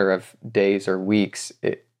within a matter of days or weeks,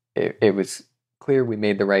 it was clear we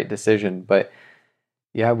made the right decision. But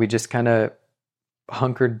yeah, we just kind of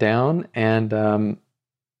hunkered down, and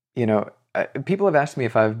people have asked me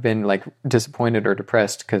if I've been like disappointed or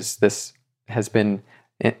depressed, because this has been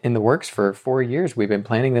in the works for 4 years. We've been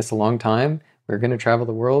planning this a long time. We're going to travel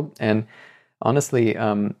the world. And honestly,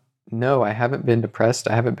 no, I haven't been depressed.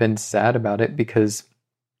 I haven't been sad about it, because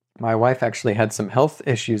my wife actually had some health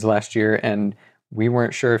issues last year, and we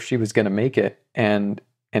weren't sure if she was going to make it. And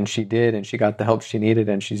she did, and she got the help she needed,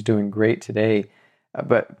 and she's doing great today.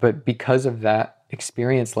 But because of that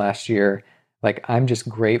experience last year, like, I'm just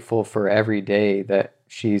grateful for every day that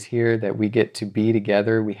she's here, that we get to be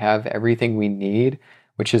together. We have everything we need,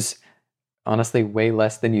 which is honestly way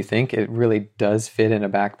less than you think. It really does fit in a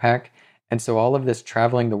backpack. And so all of this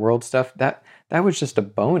traveling the world stuff, that was just a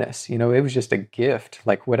bonus. You know, it was just a gift.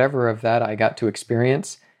 Like, whatever of that I got to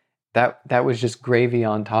experience, that was just gravy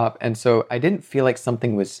on top. And so I didn't feel like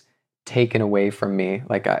something was taken away from me.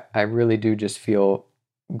 Like, I really do just feel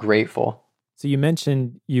grateful. So you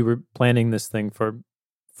mentioned you were planning this thing for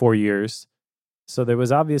 4 years. So there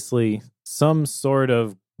was obviously some sort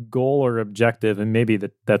of goal or objective, and maybe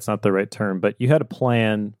that's not the right term, but you had a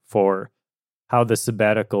plan for how the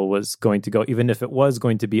sabbatical was going to go, even if it was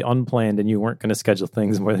going to be unplanned and you weren't going to schedule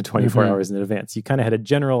things more than 24 hours in advance. You kind of had a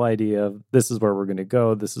general idea of, this is where we're going to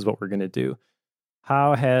go, this is what we're going to do.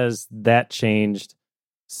 How has that changed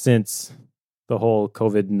since the whole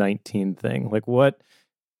COVID-19 thing? Like, what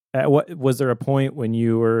was there a point when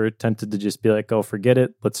you were tempted to just be like, oh, forget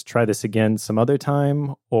it, let's try this again some other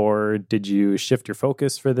time? Or did you shift your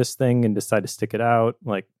focus for this thing and decide to stick it out?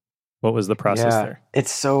 Like, what was the process there?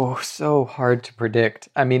 It's so hard to predict.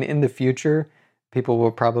 I mean, in the future, people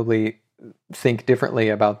will probably think differently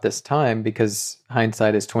about this time, because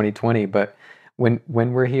hindsight is 2020. But when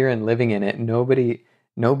we're here and living in it, nobody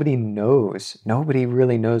knows. Nobody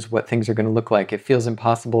really knows what things are going to look like. It feels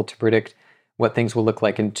impossible to predict what things will look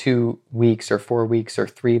like in 2 weeks or 4 weeks or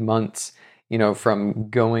 3 months, you know, from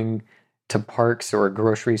going to parks or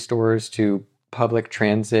grocery stores to public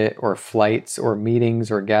transit or flights or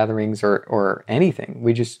meetings or gatherings or anything.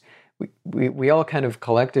 We all kind of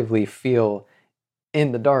collectively feel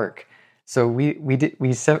in the dark. So we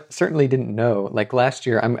certainly didn't know. Like last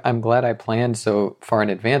year, I'm glad I planned so far in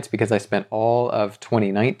advance, because I spent all of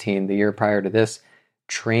 2019, the year prior to this,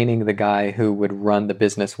 training the guy who would run the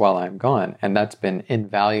business while I'm gone. And that's been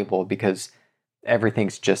invaluable, because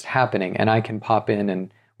everything's just happening and I can pop in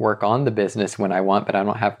and work on the business when I want, but I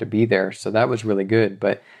don't have to be there. So that was really good.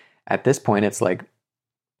 But at this point, it's like,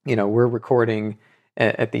 you know, we're recording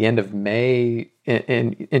at the end of May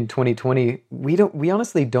in 2020, we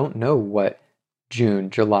honestly don't know what June,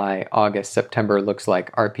 July, August, September looks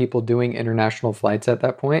like. Are people doing international flights at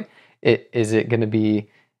that point? Is it going to be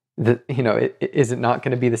is it not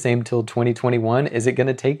going to be the same till 2021? Is it going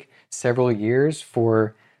to take several years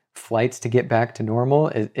for flights to get back to normal?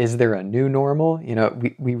 Is there a new normal?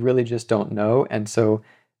 We really just don't know. And so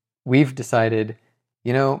we've decided,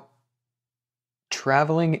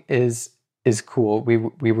 traveling is cool.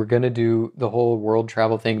 We were going to do the whole world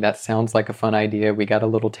travel thing. That sounds like a fun idea. We got a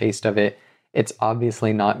little taste of it. It's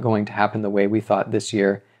obviously not going to happen the way we thought this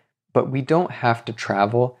year, but we don't have to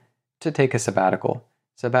travel to take a sabbatical.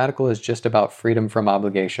 Sabbatical is just about freedom from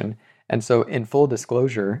obligation. And so in full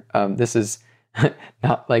disclosure, this is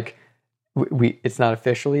not like it's not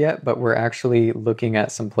official yet, but we're actually looking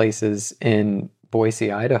at some places in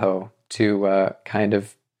Boise, Idaho to kind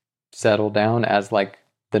of settle down as like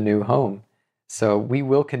the new home. So we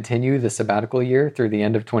will continue the sabbatical year through the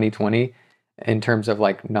end of 2020 in terms of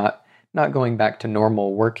like not going back to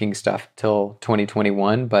normal working stuff till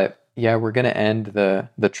 2021. But yeah, we're going to end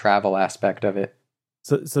the travel aspect of it.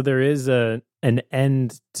 So there is an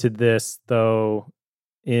end to this, though,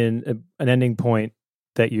 in an ending point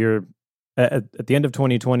that you're at the end of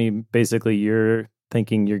 2020. Basically, you're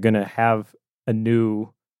thinking you're going to have a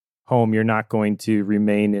new home. You're not going to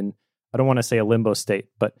remain in, I don't want to say a limbo state,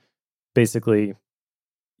 but basically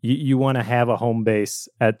you want to have a home base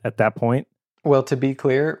at that point. Well, to be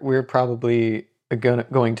clear, we're probably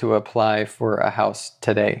going to apply for a house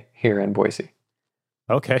today here in Boise.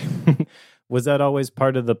 Okay. Was that always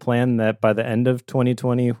part of the plan that by the end of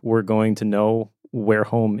 2020, we're going to know where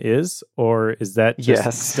home is? Or is that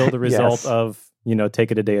just still the result of,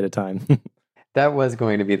 take it a day at a time? That was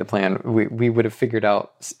going to be the plan. We would have figured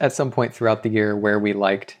out at some point throughout the year where we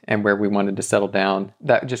liked and where we wanted to settle down.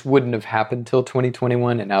 That just wouldn't have happened till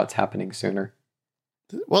 2021, and now it's happening sooner.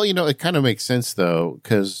 Well, it kind of makes sense, though,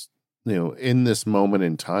 because, in this moment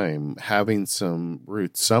in time, having some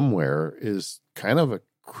roots somewhere is kind of a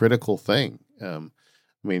critical thing.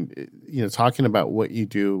 Talking about what you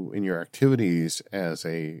do in your activities as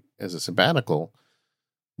a sabbatical,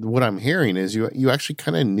 what I'm hearing is you actually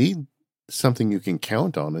kind of need something you can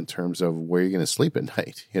count on in terms of where you're going to sleep at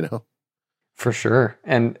night, For sure.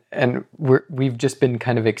 And we've just been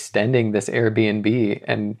kind of extending this Airbnb,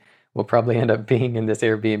 and we'll probably end up being in this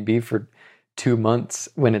Airbnb for 2 months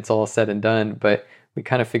when it's all said and done. But we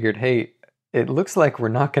kind of figured, hey, it looks like we're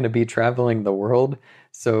not going to be traveling the world.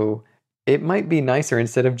 So it might be nicer,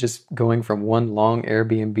 instead of just going from one long-term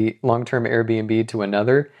Airbnb to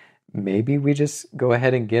another, maybe we just go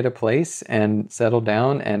ahead and get a place and settle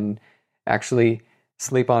down and actually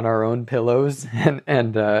sleep on our own pillows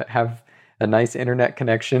and have a nice internet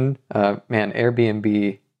connection. Man,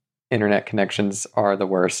 Airbnb internet connections are the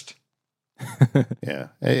worst. Yeah.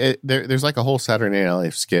 There's like a whole Saturday Night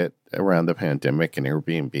Live skit around the pandemic and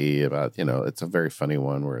Airbnb about, it's a very funny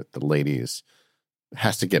one where the lady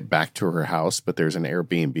has to get back to her house, but there's an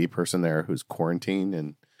Airbnb person there who's quarantined.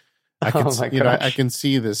 And I can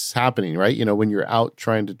see this happening, right? When you're out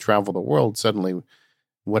trying to travel the world, suddenly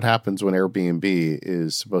what happens when Airbnb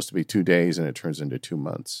is supposed to be 2 days and it turns into 2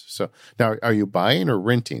 months? So now, are you buying or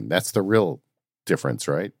renting? That's the real difference,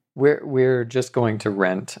 right? We're just going to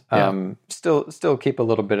rent. Yeah. Still keep a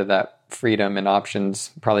little bit of that freedom and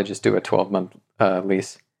options. Probably just do a 12-month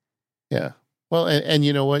lease. Yeah. Well, and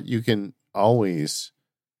you know what? You can always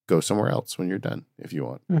go somewhere else when you're done if you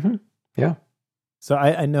want. Mm-hmm. Yeah. So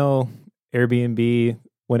I know Airbnb,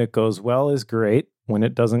 when it goes well, is great. When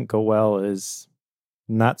it doesn't go well, is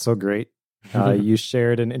not so great. You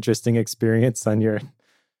shared an interesting experience on your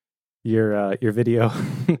video.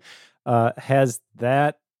 Has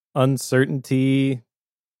that uncertainty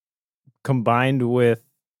combined with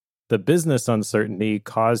the business uncertainty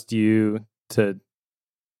caused you to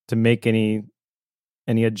make any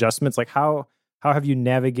adjustments? Like how have you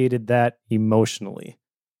navigated that emotionally?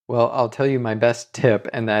 Well, I'll tell you my best tip,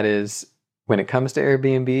 and that is, when it comes to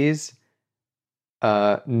Airbnbs,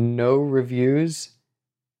 no reviews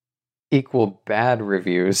equal bad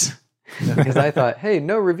reviews. Because I thought, hey,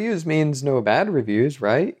 no reviews means no bad reviews,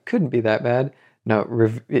 right? Couldn't be that bad. No,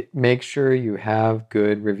 make sure you have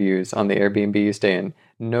good reviews on the Airbnb you stay in.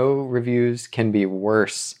 No reviews can be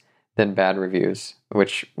worse than bad reviews,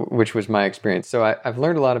 which was my experience. So I've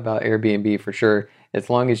learned a lot about Airbnb for sure. As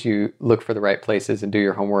long as you look for the right places and do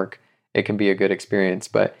your homework, it can be a good experience.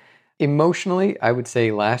 But emotionally, I would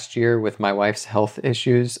say last year with my wife's health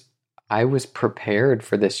issues, I was prepared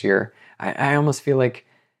for this year. I almost feel like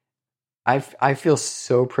I feel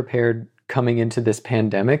so prepared coming into this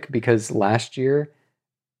pandemic, because last year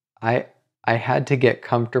I I had to get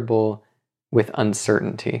comfortable with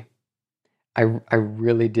uncertainty. I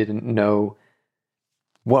really didn't know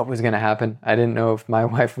what was going to happen. I didn't know if my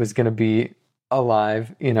wife was going to be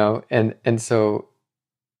alive, and so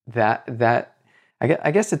that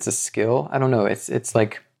I guess it's a skill. I don't know. It's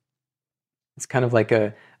like it's kind of like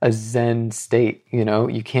a Zen state,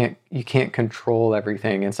 You can't control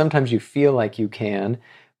everything, and sometimes you feel like you can,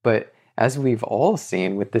 but as we've all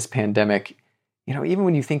seen with this pandemic, even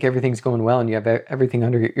when you think everything's going well and you have everything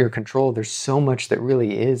under your control, there's so much that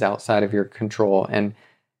really is outside of your control, and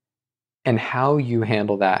how you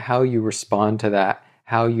handle that, how you respond to that,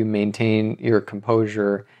 how you maintain your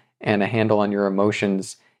composure and a handle on your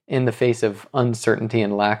emotions in the face of uncertainty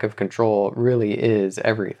and lack of control really is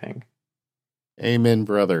everything. Amen,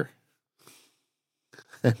 brother.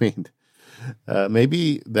 I mean,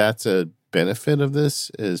 maybe that's a benefit of this,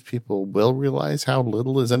 is people will realize how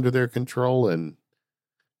little is under their control and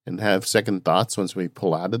have second thoughts once we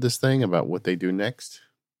pull out of this thing about what they do next.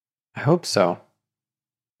 I hope so.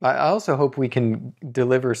 I also hope we can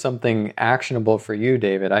deliver something actionable for you,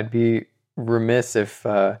 David. I'd be remiss if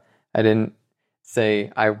I didn't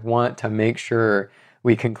say I want to make sure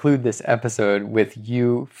we conclude this episode with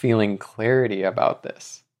you feeling clarity about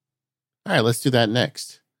this. All right, let's do that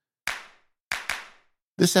next.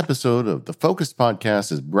 This episode of the Focused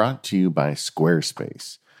Podcast is brought to you by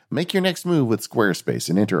Squarespace. Make your next move with Squarespace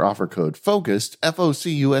and enter offer code FOCUSED,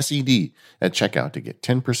 FOCUSED, at checkout to get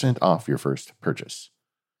 10% off your first purchase.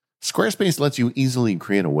 Squarespace lets you easily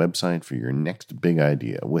create a website for your next big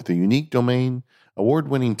idea with a unique domain,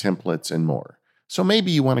 award-winning templates, and more. So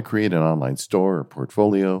maybe you want to create an online store or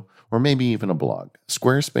portfolio, or maybe even a blog.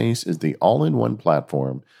 Squarespace is the all-in-one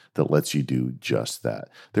platform that lets you do just that.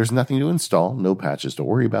 There's nothing to install, no patches to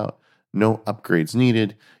worry about, no upgrades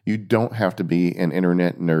needed. You don't have to be an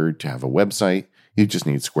internet nerd to have a website. You just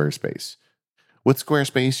need Squarespace. With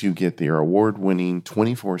Squarespace, you get their award-winning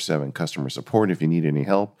 24/7 customer support if you need any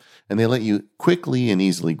help, and they let you quickly and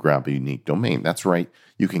easily grab a unique domain. That's right,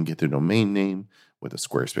 you can get the domain name with a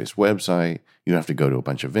Squarespace website. You don't have to go to a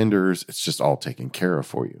bunch of vendors. It's just all taken care of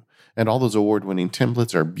for you. And all those award-winning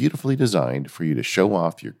templates are beautifully designed for you to show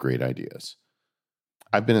off your great ideas.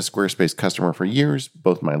 I've been a Squarespace customer for years.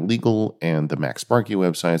 Both my legal and the Mac Sparky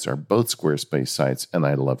websites are both Squarespace sites, and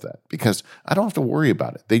I love that because I don't have to worry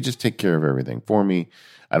about it. They just take care of everything for me.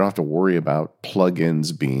 I don't have to worry about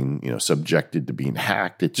plugins being, subjected to being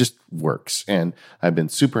hacked. It just works. And I've been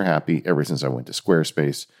super happy ever since I went to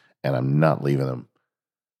Squarespace, and I'm not leaving them.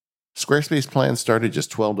 Squarespace plans start at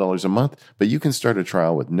just $12 a month, but you can start a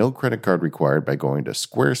trial with no credit card required by going to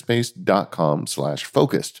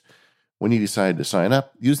squarespace.com/focused. When you decide to sign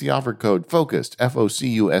up, use the offer code FOCUSED,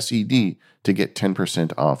 FOCUSED, to get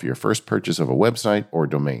 10% off your first purchase of a website or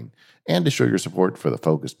domain, and to show your support for the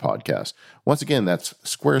Focused Podcast. Once again, that's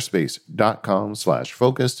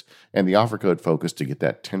squarespace.com/focused, and the offer code FOCUSED to get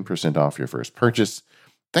that 10% off your first purchase.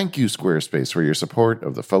 Thank you, Squarespace, for your support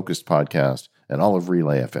of the Focused Podcast and all of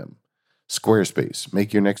Relay FM. Squarespace,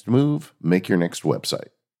 make your next move, make your next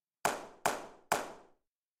website.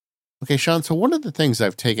 Okay, Sean, so one of the things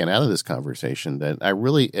I've taken out of this conversation that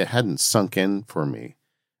it hadn't sunk in for me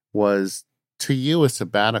was, to you, a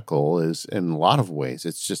sabbatical is, in a lot of ways,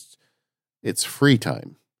 it's free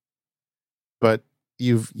time. But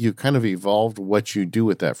you kind of evolved what you do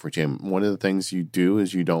with that free time. One of the things you do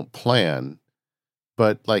is you don't plan,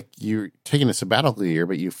 but like you're taking a sabbatical year,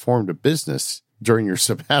 but you formed a business during your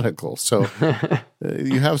sabbatical. So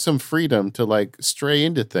you have some freedom to like stray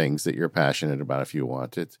into things that you're passionate about if you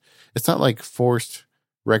want. It's not like forced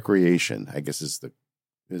recreation, I guess is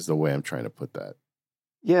the way I'm trying to put that.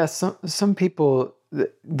 Yeah, some people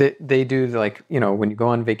they do, like, when you go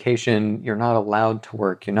on vacation, you're not allowed to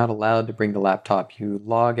work. You're not allowed to bring the laptop. You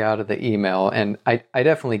log out of the email, and I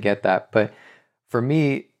definitely get that. But for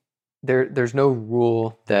me, there's no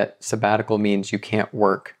rule that sabbatical means you can't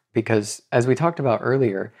work. Because as we talked about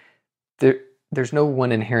earlier, there's no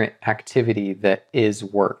one inherent activity that is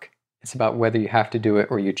work. It's about whether you have to do it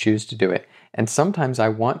or you choose to do it. And sometimes I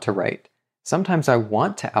want to write. Sometimes I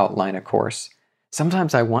want to outline a course.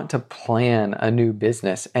 Sometimes I want to plan a new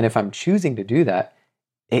business. And if I'm choosing to do that,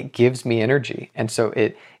 it gives me energy. And so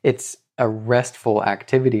it's a restful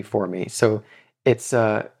activity for me. So it's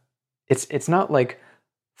not like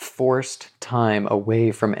forced time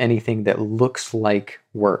away from anything that looks like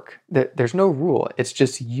work. There's no rule. It's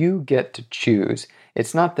just you get to choose.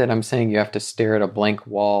 It's not that I'm saying you have to stare at a blank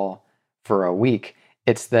wall for a week.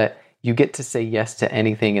 It's that you get to say yes to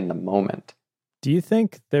anything in the moment. Do you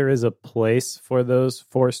think there is a place for those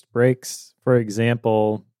forced breaks? For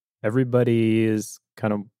example, everybody is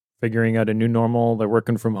kind of figuring out a new normal. They're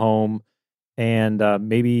working from home. and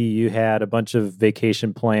maybe you had a bunch of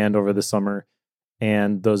vacation planned over the summer,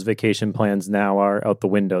 and those vacation plans now are out the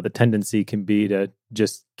window. The tendency can be to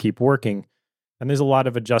just keep working. And there's a lot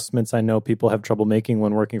of adjustments I know people have trouble making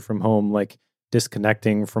when working from home, like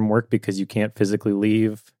disconnecting from work because you can't physically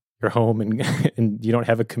leave your home and and you don't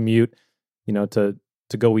have a commute, to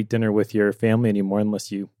go eat dinner with your family anymore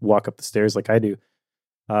unless you walk up the stairs like I do.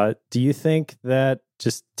 Do you think that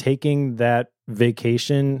just taking that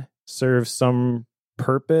vacation serves some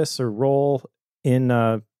purpose or role in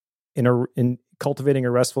cultivating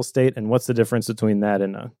a restful state? And what's the difference between that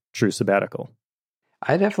and a true sabbatical?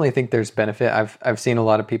 I definitely think there's benefit. I've seen a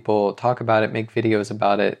lot of people talk about it, make videos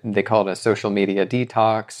about it. They call it a social media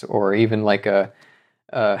detox, or even like a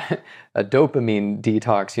dopamine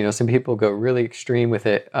detox. Some people go really extreme with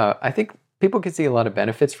it. I think people can see a lot of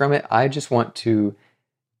benefits from it. I just want to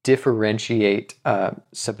differentiate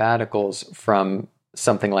sabbaticals from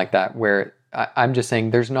something like that, where I'm just saying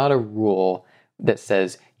there's not a rule that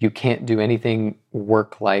says you can't do anything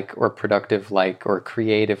work-like or productive-like or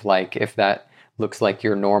creative-like if that looks like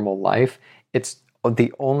your normal life. It's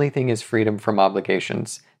the only thing is freedom from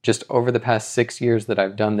obligations. Just over the past 6 years that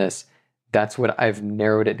I've done this, that's what I've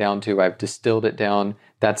narrowed it down to. I've distilled it down.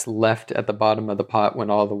 That's left at the bottom of the pot when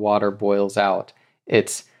all the water boils out.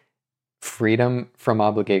 It's freedom from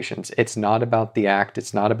obligations. It's not about the act.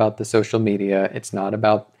 It's not about the social media. It's not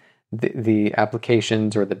about the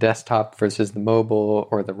applications or the desktop versus the mobile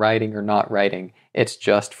or the writing or not writing. It's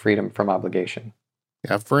just freedom from obligation.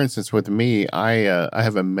 Yeah, for instance, with me, I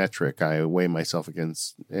have a metric I weigh myself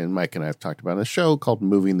against, and Mike and I have talked about on the show, called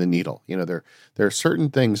moving the needle. There are certain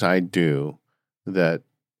things I do that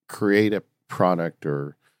create a product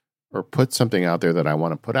or put something out there that I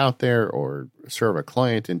want to put out there or serve a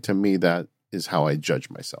client, and to me, that is how I judge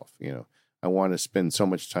myself. I want to spend so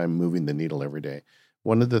much time moving the needle every day.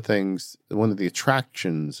 One of the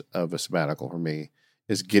attractions of a sabbatical for me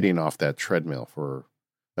is getting off that treadmill for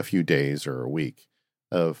a few days or a week,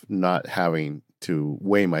 of not having to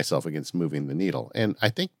weigh myself against moving the needle. And I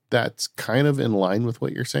think that's kind of in line with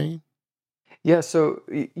what you're saying. Yeah, so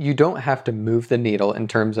you don't have to move the needle in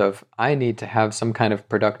terms of, I need to have some kind of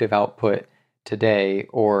productive output today,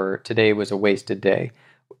 or today was a wasted day.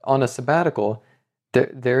 On a sabbatical,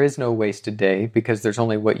 there is no wasted day, because there's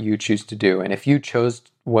only what you choose to do. And if you chose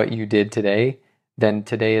what you did today, then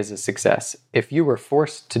today is a success. If you were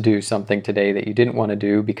forced to do something today that you didn't want to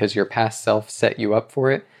do because your past self set you up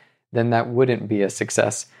for it, then that wouldn't be a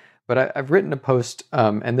success. But I've written a post,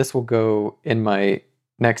 and this will go in my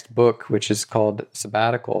next book, which is called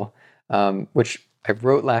Sabbatical, which I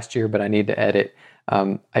wrote last year, but I need to edit.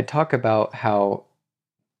 I talk about how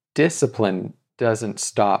discipline doesn't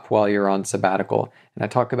stop while you're on sabbatical. And I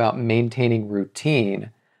talk about maintaining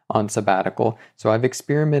routine on sabbatical. So I've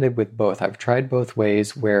experimented with both. I've tried both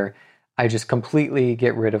ways, where I just completely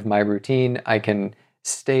get rid of my routine. I can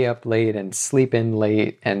stay up late and sleep in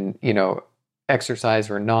late and, exercise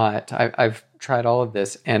or not. I've tried all of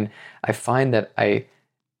this, and I find that I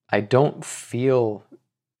don't feel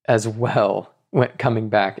as well when coming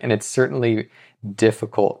back. And it's certainly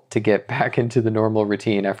difficult to get back into the normal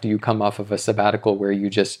routine after you come off of a sabbatical where you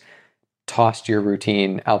just tossed your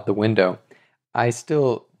routine out the window. I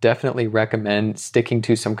still definitely recommend sticking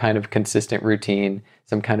to some kind of consistent routine,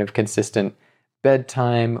 some kind of consistent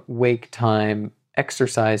bedtime, wake time,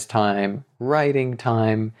 exercise time, writing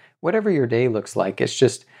time, whatever your day looks like. It's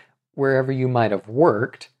just wherever you might have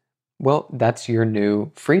worked, well, that's your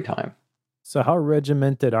new free time. So how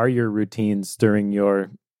regimented are your routines during your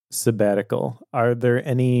sabbatical? Are there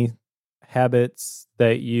any habits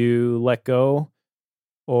that you let go,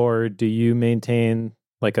 or do you maintain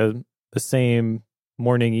like the same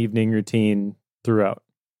morning, evening routine throughout?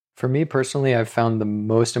 For me personally, I've found the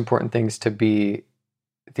most important things to be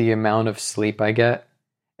the amount of sleep I get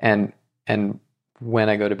and when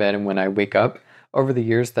I go to bed and when I wake up. Over the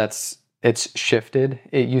years, it's shifted.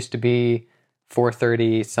 It used to be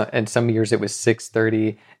 4:30, and some years it was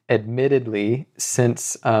 6:30. Admittedly,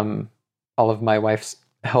 since all of my wife's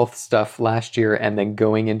health stuff last year and then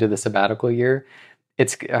going into the sabbatical year,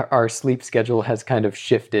 our sleep schedule has kind of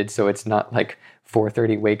shifted, so it's not like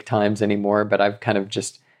 4:30 wake times anymore, but I've kind of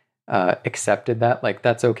just accepted that. Like,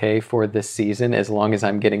 that's okay for this season as long as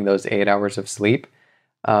I'm getting those 8 hours of sleep.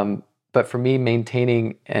 But for me,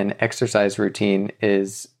 maintaining an exercise routine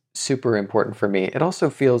is super important for me. It also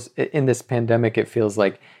feels, in this pandemic, it feels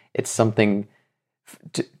like it's something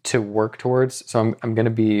to work towards. So I'm going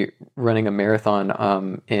to be running a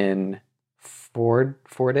marathon in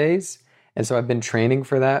four days. And so I've been training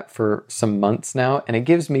for that for some months now, and it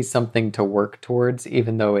gives me something to work towards,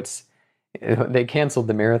 even though it's They canceled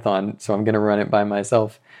the marathon, so I'm going to run it by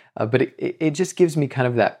myself. But it just gives me kind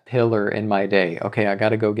of that pillar in my day. Okay, I got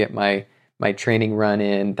to go get my training run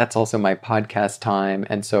in. That's also my podcast time.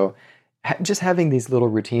 And so just having these little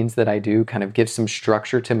routines that I do kind of gives some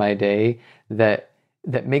structure to my day that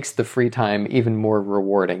makes the free time even more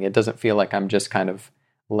rewarding. It doesn't feel like I'm just kind of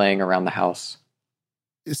laying around the house.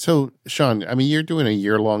 So, Sean, I mean, you're doing a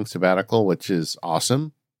year-long sabbatical, which is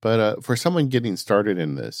awesome. But for someone getting started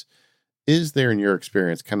in this, is there, in your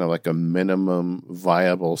experience, kind of like a minimum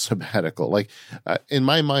viable sabbatical? Like, in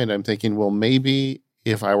my mind, I'm thinking, well, maybe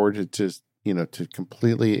if I were to just, to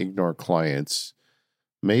completely ignore clients,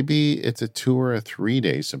 maybe it's a 2 or a 3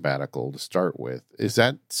 day sabbatical to start with. Is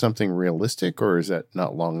that something realistic, or is that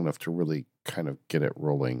not long enough to really kind of get it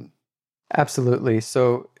rolling? Absolutely.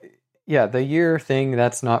 So, yeah, the year thing,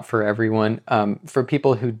 that's not for everyone. For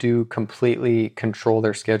people who do completely control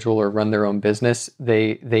their schedule or run their own business,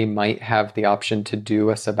 they might have the option to do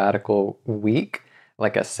a sabbatical week,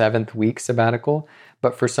 like a 7th week sabbatical.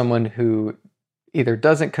 But for someone who either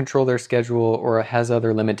doesn't control their schedule or has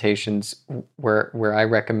other limitations, where I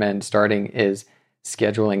recommend starting is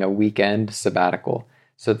scheduling a weekend sabbatical.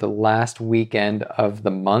 So the last weekend of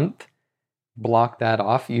the month, block that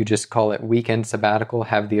off. You just call it weekend sabbatical,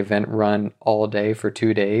 have the event run all day for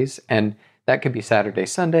 2 days. And that could be Saturday,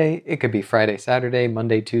 Sunday. It could be Friday, Saturday,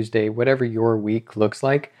 Monday, Tuesday, whatever your week looks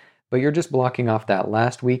like. But you're just blocking off that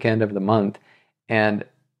last weekend of the month. And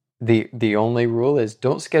the only rule is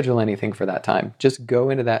don't schedule anything for that time. Just go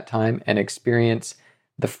into that time and experience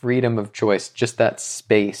the freedom of choice, just that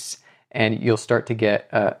space. And you'll start to get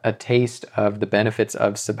a taste of the benefits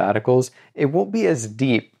of sabbaticals. It won't be as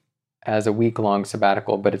deep as a week-long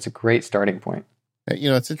sabbatical, but it's a great starting point.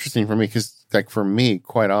 It's interesting for me because, like, for me,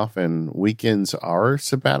 quite often weekends are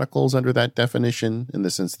sabbaticals under that definition, in the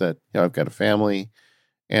sense that, I've got a family,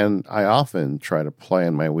 and I often try to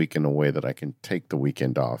plan my week in a way that I can take the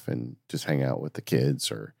weekend off and just hang out with the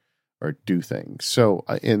kids or do things. So,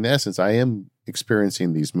 in essence, I am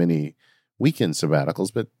experiencing these mini weekend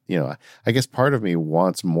sabbaticals, but I guess part of me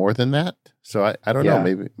wants more than that. So I don't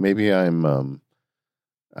know. Maybe I'm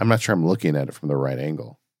not sure I'm looking at it from the right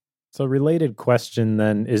angle. So, related question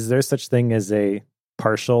then, is there such thing as a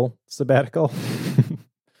partial sabbatical?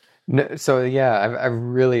 No, so yeah, I've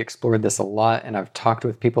really explored this a lot, and I've talked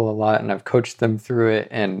with people a lot, and I've coached them through it,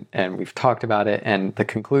 and we've talked about it. And the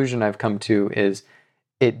conclusion I've come to is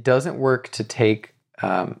it doesn't work to take,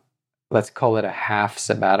 let's call it a half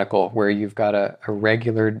sabbatical, where you've got a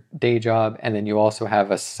regular day job, and then you also have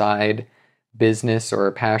a side business or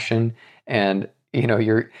a passion, and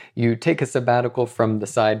you take a sabbatical from the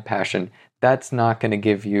side passion. That's not going to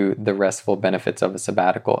give you the restful benefits of a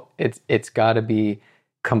sabbatical. It's got to be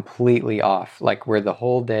completely off, like where the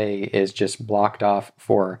whole day is just blocked off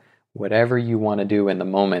for whatever you want to do in the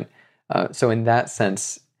moment. So in that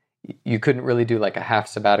sense, you couldn't really do like a half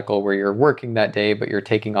sabbatical where you're working that day, but you're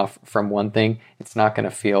taking off from one thing. It's not going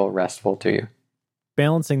to feel restful to you.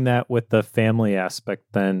 Balancing that with the family aspect,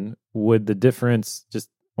 then, would the difference,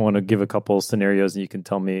 just I want to give a couple scenarios and you can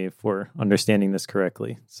tell me if we're understanding this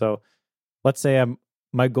correctly. So let's say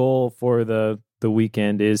my goal for the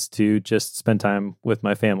weekend is to just spend time with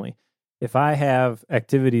my family. If I have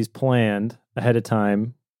activities planned ahead of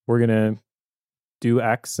time, we're going to do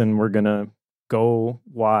X and we're going to go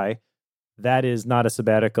Y. That is not a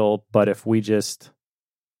sabbatical, but if we just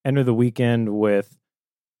enter the weekend with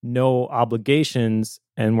no obligations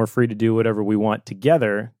and we're free to do whatever we want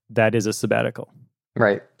together, that is a sabbatical.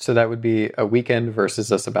 Right. So that would be a weekend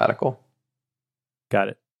versus a sabbatical. Got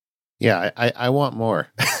it. Yeah, I want more.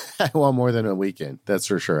 I want more than a weekend. That's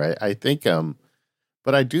for sure. I think,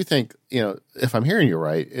 but I do think, if I'm hearing you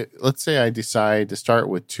right, let's say I decide to start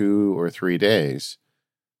with 2 or 3 days,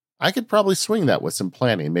 I could probably swing that with some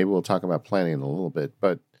planning. Maybe we'll talk about planning in a little bit,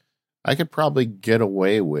 but I could probably get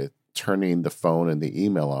away with turning the phone and the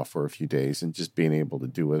email off for a few days and just being able to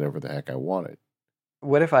do whatever the heck I wanted.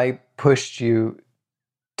 What if I pushed you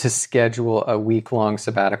to schedule a week-long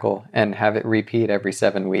sabbatical and have it repeat every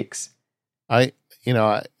 7 weeks?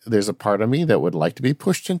 There's a part of me that would like to be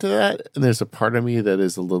pushed into that. And there's a part of me that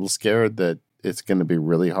is a little scared that it's going to be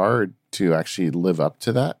really hard to actually live up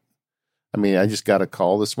to that. I mean, I just got a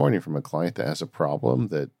call this morning from a client that has a problem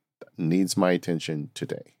that needs my attention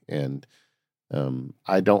today. And I'm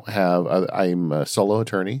a solo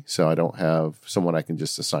attorney, so I don't have someone I can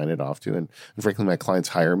just assign it off to. And frankly, my clients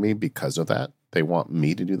hire me because of that. They want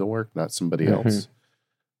me to do the work, not somebody else.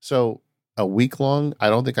 So a week long, I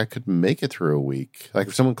don't think I could make it through a week. Like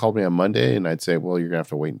if someone called me on Monday and I'd say, well, you're going to have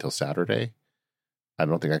to wait until Saturday, I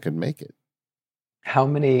don't think I could make it. How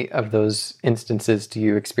many of those instances do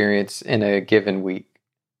you experience in a given week?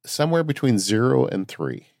 Somewhere between 0 and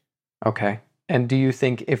 3. Okay. And do you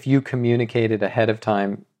think if you communicated ahead of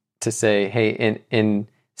time to say, hey, in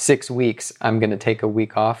 6 weeks, I'm going to take a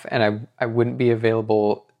week off and I wouldn't be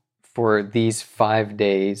available for these 5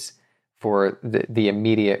 days for the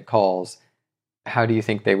immediate calls, how do you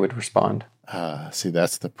think they would respond? See,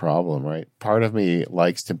 that's the problem, right? Part of me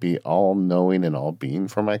likes to be all knowing and all being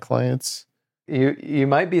for my clients. You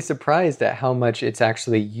might be surprised at how much it's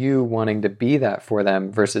actually you wanting to be that for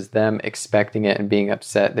them versus them expecting it and being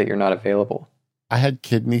upset that you're not available. I had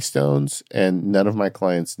kidney stones and none of my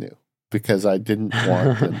clients knew because I didn't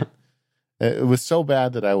want them. It was so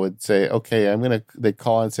bad that I would say, okay, they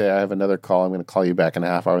call and say, I have another call. I'm going to call you back in a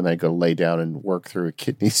half hour. And then I go lay down and work through a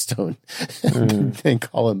kidney stone and then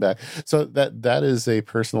call them back. So that is a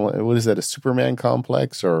personal, what is that, a Superman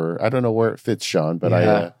complex? Or I don't know where it fits, Sean, but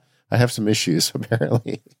I have some issues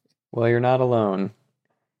apparently. Well, you're not alone.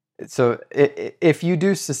 So if you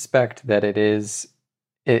do suspect that it is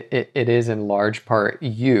in large part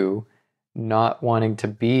you not wanting to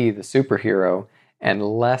be the superhero, and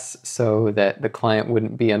less so that the client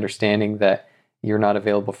wouldn't be understanding that you're not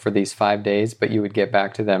available for these 5 days, but you would get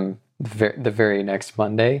back to them the very next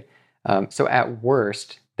Monday. So at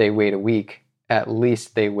worst, they wait a week. At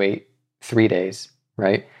least they wait 3 days,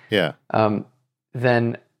 right? Yeah.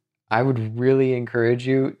 Then I would really encourage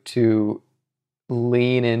you to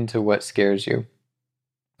lean into what scares you.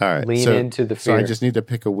 All right. Lean into the fear. So I just need to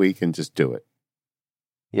pick a week and just do it.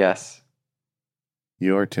 Yes.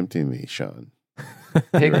 You're tempting me, Sean.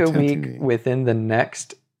 Pick a week within the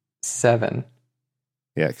next 7.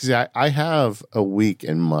 Yeah, because I have a week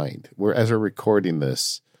in mind. As we're recording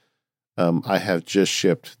this, I have just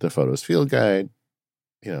shipped the Photos Field Guide.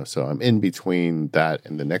 So I'm in between that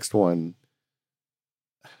and the next one.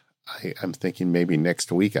 I'm thinking maybe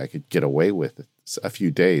next week I could get away with a few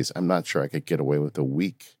days. I'm not sure I could get away with a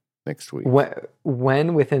week next week.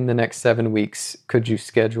 When within the next 7 weeks could you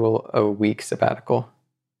schedule a week sabbatical?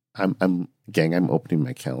 I'm opening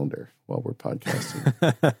my calendar while we're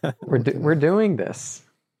podcasting. We're doing this.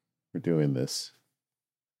 We're doing this.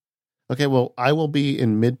 Okay, well, I will be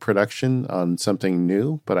in mid-production on something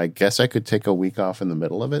new, but I guess I could take a week off in the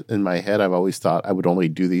middle of it. In my head, I've always thought I would only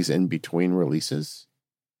do these in between releases.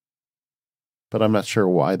 But I'm not sure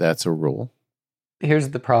why that's a rule. Here's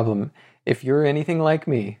the problem. If you're anything like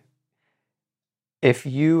me, if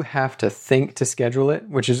you have to think to schedule it,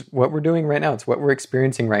 which is what we're doing right now, it's what we're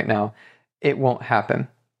experiencing right now, it won't happen.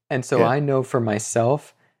 And so I know for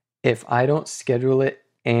myself, if I don't schedule it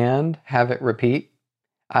and have it repeat,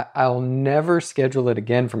 I'll never schedule it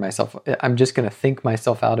again for myself. I'm just going to think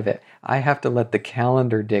myself out of it. I have to let the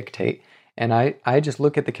calendar dictate. And I just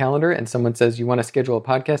look at the calendar and someone says, you want to schedule a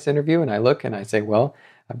podcast interview? And I look and I say, well,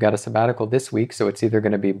 I've got a sabbatical this week, so it's either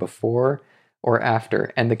going to be before or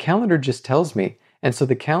after. And the calendar just tells me. And so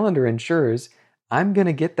the calendar ensures I'm going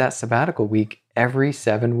to get that sabbatical week every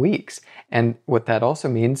 7 weeks. And what that also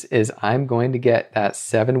means is I'm going to get that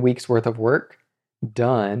 7 weeks worth of work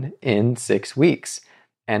done in 6 weeks.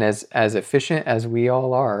 And as efficient as we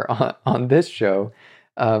all are on this show,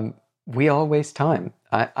 we all waste time.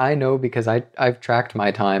 I know because I've tracked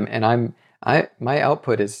my time, and my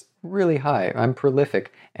output is really high. I'm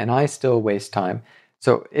prolific, and I still waste time.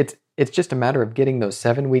 So it's just a matter of getting those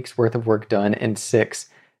 7 weeks worth of work done in 6.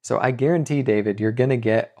 So I guarantee, David, you're going to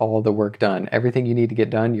get all the work done. Everything you need to get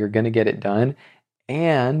done, you're going to get it done.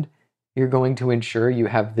 And you're going to ensure you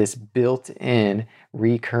have this built-in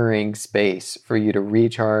recurring space for you to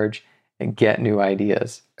recharge and get new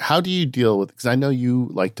ideas. How do you deal with, because I know you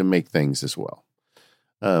like to make things as well.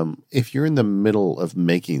 If you're in the middle of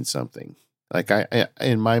making something, like I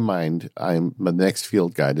in my mind, my next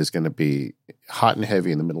field guide is going to be hot and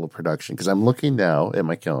heavy in the middle of production, because I'm looking now at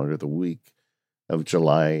my calendar the week of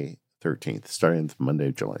July 13th, starting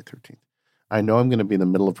Monday, July 13th. I know I'm going to be in the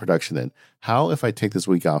middle of production then. How, if I take this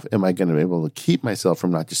week off, am I going to be able to keep myself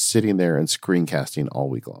from not just sitting there and screencasting all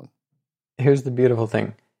week long? Here's the beautiful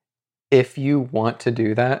thing. If you want to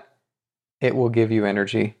do that, it will give you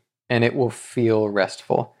energy and it will feel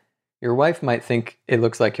restful. Your wife might think it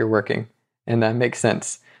looks like you're working, and that makes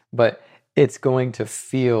sense, but it's going to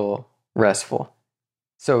feel restful.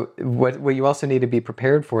 So what you also need to be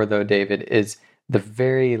prepared for, though, David, is the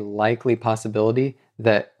very likely possibility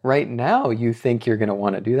that right now you think you're going to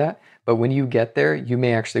want to do that, but when you get there, you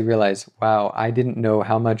may actually realize, wow, I didn't know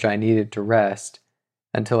how much I needed to rest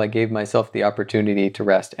until I gave myself the opportunity to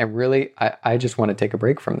rest. And really, I just want to take a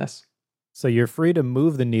break from this. So you're free to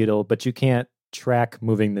move the needle, but you can't track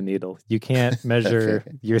moving the needle. You can't measure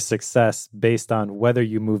your success based on whether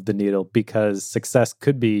you move the needle, because success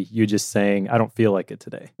could be you just saying, I don't feel like it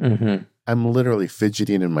today. Mm-hmm. I'm literally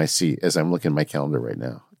fidgeting in my seat as I'm looking at my calendar right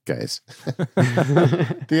now, guys.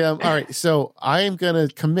 All right, so I am going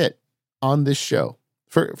to commit on this show.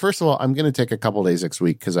 First of all, I'm going to take a couple days next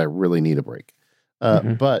week because I really need a break.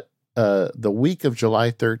 But the week of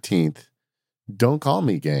July 13th, don't call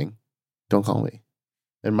me, gang. Don't call me.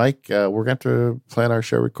 And Mike, we're going to plan our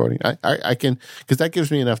show recording. I can, because that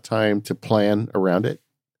gives me enough time to plan around it.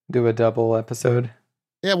 Do a double episode.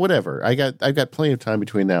 Yeah, whatever. I've got plenty of time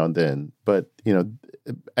between now and then. But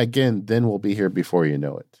again, then we'll be here before you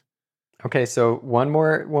know it. Okay, so one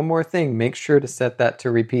more thing. Make sure to set that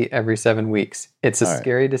to repeat every 7 weeks. It's a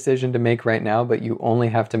scary decision to make right now, but you only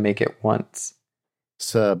have to make it once.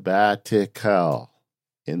 Sabbatical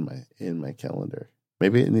in my calendar.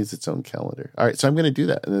 Maybe it needs its own calendar. All right, so I'm going to do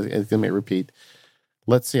that, and it's going to repeat.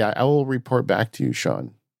 Let's see. I will report back to you,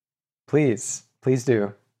 Sean. Please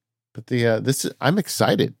do. But I'm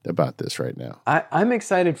excited about this right now. I'm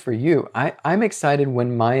excited for you. I'm excited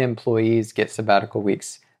when my employees get sabbatical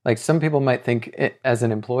weeks. Like, some people might think, as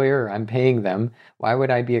an employer, I'm paying them. Why would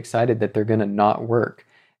I be excited that they're going to not work?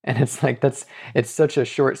 And it's like, it's such a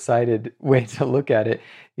short-sighted way to look at it.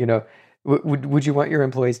 Would you want your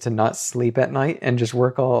employees to not sleep at night and just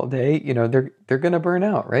work all day? They're going to burn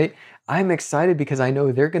out, right? I'm excited because I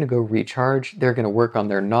know they're going to go recharge. They're going to work on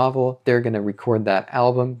their novel. They're going to record that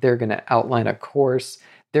album. They're going to outline a course.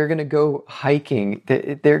 They're going to go hiking.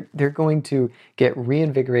 They're going to get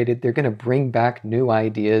reinvigorated. They're going to bring back new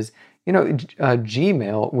ideas.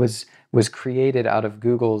 Gmail was created out of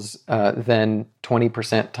Google's then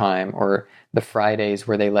 20% time, or the Fridays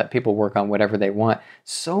where they let people work on whatever they want.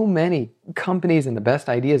 So many companies and the best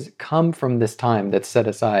ideas come from this time that's set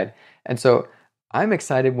aside. And so I'm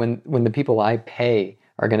excited when the people I pay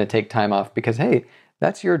are going to take time off, because, hey,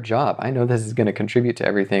 that's your job. I know this is going to contribute to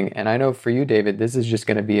everything. And I know for you, David, this is just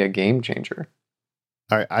going to be a game changer.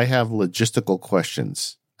 All right, I have logistical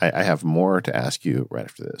questions. I have more to ask you right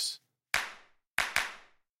after this.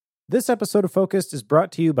 This episode of Focused is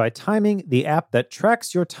brought to you by Timing, the app that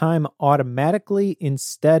tracks your time automatically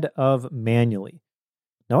instead of manually.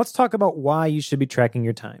 Now let's talk about why you should be tracking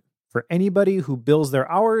your time. For anybody who bills their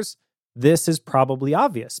hours, this is probably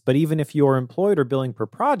obvious, but even if you're employed or billing per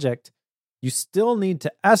project, you still need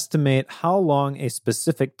to estimate how long a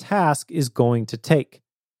specific task is going to take.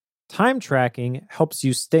 Time tracking helps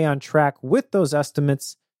you stay on track with those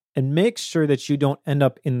estimates and makes sure that you don't end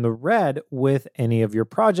up in the red with any of your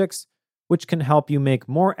projects, which can help you make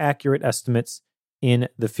more accurate estimates in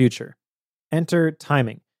the future. Enter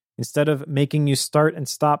Timing. Instead of making you start and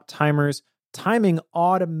stop timers, Timing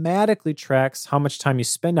automatically tracks how much time you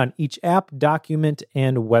spend on each app, document,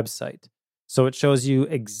 and website. So it shows you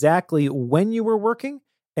exactly when you were working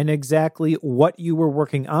and exactly what you were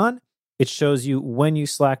working on. It shows you when you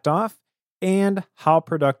slacked off and how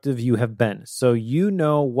productive you have been. So you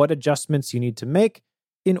know what adjustments you need to make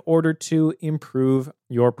in order to improve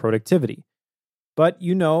your productivity. But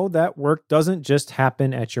you know that work doesn't just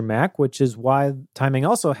happen at your Mac, which is why Timing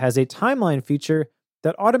also has a timeline feature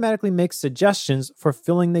that automatically makes suggestions for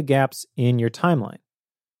filling the gaps in your timeline.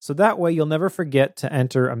 So that way you'll never forget to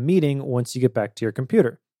enter a meeting once you get back to your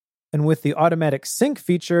computer. And with the automatic sync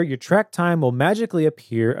feature, your track time will magically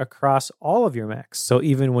appear across all of your Macs. So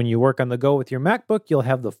even when you work on the go with your MacBook, you'll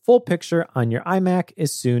have the full picture on your iMac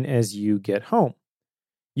as soon as you get home.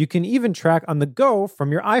 You can even track on the go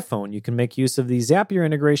from your iPhone. You can make use of the Zapier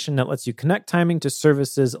integration that lets you connect Timing to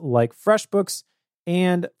services like FreshBooks.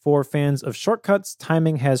 And for fans of shortcuts,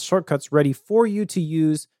 Timing has shortcuts ready for you to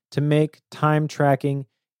use to make time tracking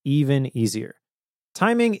even easier.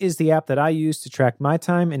 Timing is the app that I use to track my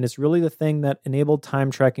time, and it's really the thing that enabled time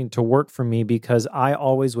tracking to work for me because I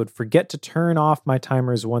always would forget to turn off my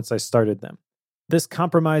timers once I started them. This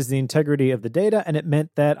compromised the integrity of the data, and it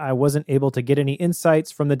meant that I wasn't able to get any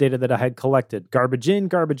insights from the data that I had collected. Garbage in,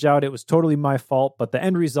 garbage out, it was totally my fault, but the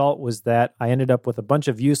end result was that I ended up with a bunch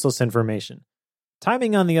of useless information.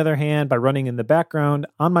 Timing, on the other hand, by running in the background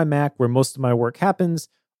on my Mac where most of my work happens,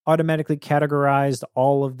 automatically categorized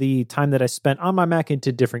all of the time that I spent on my Mac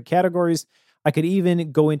into different categories. I could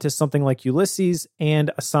even go into something like Ulysses and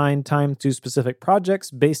assign time to specific projects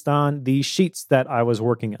based on the sheets that I was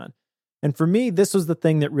working on. And for me, this was the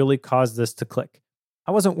thing that really caused this to click.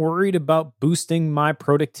 I wasn't worried about boosting my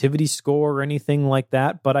productivity score or anything like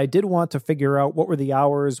that, but I did want to figure out what were the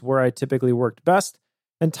hours where I typically worked best.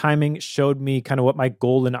 And Timing showed me kind of what my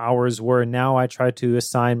golden hours were. And now I try to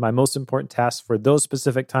assign my most important tasks for those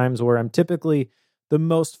specific times where I'm typically the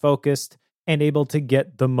most focused and able to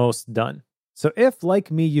get the most done. So if,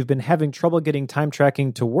 like me, you've been having trouble getting time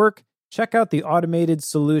tracking to work, check out the automated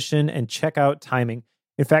solution and check out Timing.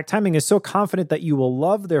 In fact, Timing is so confident that you will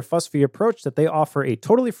love their fuss-free approach that they offer a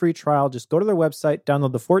totally free trial. Just go to their website,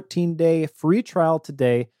 download the 14-day free trial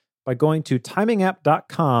today by going to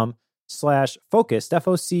timingapp.com/focused,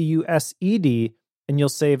 FOCUSED, and you'll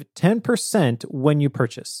save 10% when you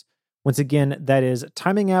purchase. Once again, that is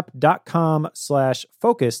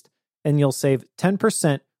timingapp.com/focused, and you'll save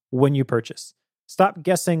 10% when you purchase. Stop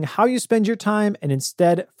guessing how you spend your time and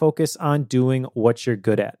instead focus on doing what you're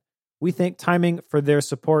good at. We thank Timing for their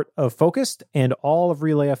support of Focused and all of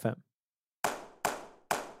Relay FM.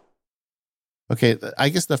 Okay, I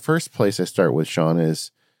guess the first place I start with, Sean,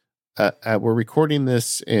 is we're recording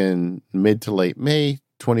this in mid to late May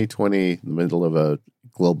 2020, in the middle of a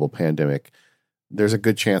global pandemic. There's a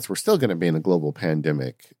good chance we're still going to be in a global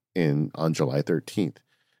pandemic on July 13th.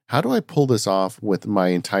 How do I pull this off with my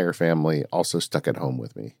entire family also stuck at home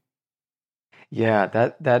with me?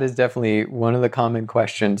 Yeah, that is definitely one of the common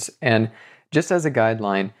questions. And just as a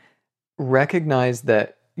guideline, recognize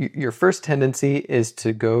that your first tendency is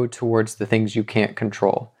to go towards the things you can't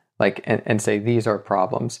control, and say these are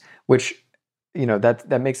problems, which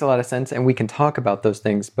that makes a lot of sense, and we can talk about those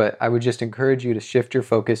things. But I would just encourage you to shift your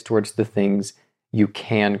focus towards the things you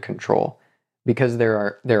can control, because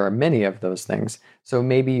there are many of those things. So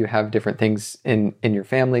maybe you have different things in your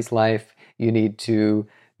family's life. You need to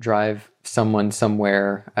drive someone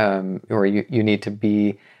somewhere, or you need to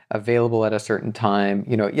be available at a certain time.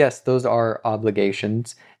 Yes, those are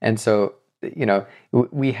obligations. And so,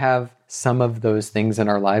 we have some of those things in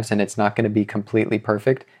our lives, and it's not going to be completely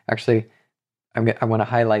perfect. Actually, I want to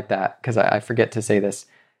highlight that because I forget to say this.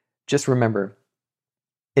 Just remember,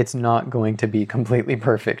 it's not going to be completely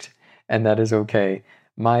perfect, and that is okay.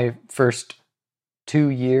 My first 2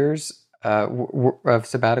 years of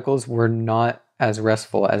sabbaticals were not as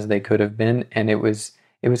restful as they could have been, and it was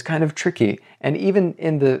kind of tricky. And even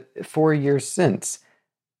in the 4 years since,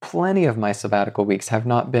 plenty of my sabbatical weeks have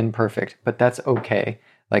not been perfect, but that's okay.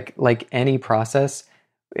 Like any process,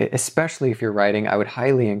 especially if you're writing, I would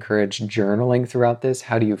highly encourage journaling throughout this.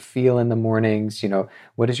 How do you feel in the mornings?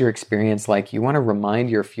 What is your experience like? You want to remind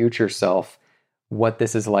your future self what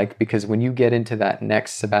this is like, because when you get into that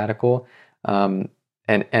next sabbatical, and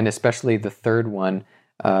especially the third one,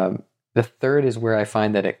 the third is where I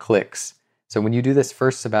find that it clicks. So when you do this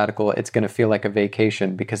first sabbatical, it's going to feel like a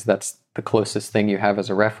vacation because that's the closest thing you have as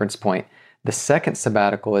a reference point. The second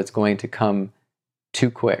sabbatical is going to come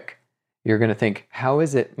too quick. You're going to think, how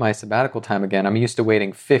is it my sabbatical time again? I'm used to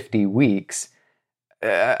waiting 50 weeks.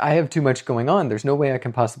 I have too much going on. There's no way I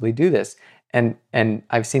can possibly do this. And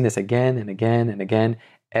I've seen this again and again and again.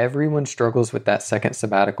 Everyone struggles with that second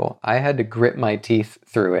sabbatical. I had to grit my teeth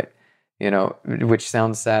through it. Which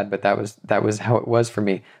sounds sad, but that was how it was for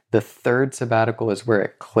me. The third sabbatical is where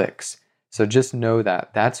it clicks. So just know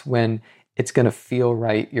that that's when it's going to feel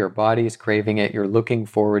right. Your body's craving it. You're looking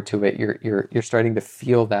forward to it. You're starting to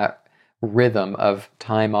feel that rhythm of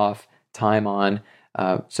time off, time on.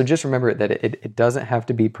 So just remember that it doesn't have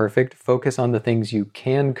to be perfect. Focus on the things you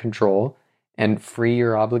can control and free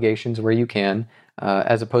your obligations where you can,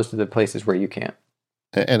 as opposed to the places where you can't.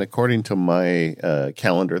 And according to my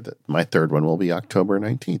calendar, my third one will be October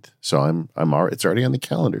 19th. So it's already on the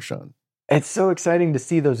calendar, Sean. It's so exciting to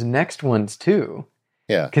see those next ones too.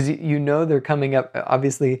 Yeah. Because they're coming up,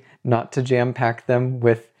 obviously not to jam pack them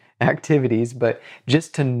with activities, but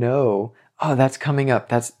just to know, oh, that's coming up.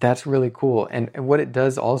 That's really cool. And what it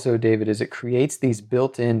does also, David, is it creates these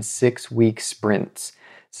built-in 6-week sprints.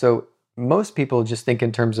 So most people just think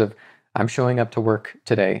in terms of, I'm showing up to work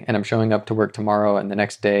today, and I'm showing up to work tomorrow, and the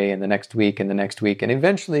next day, and the next week, and the next week. And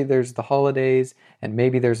eventually there's the holidays, and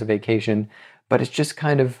maybe there's a vacation, but it's just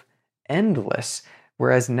kind of endless.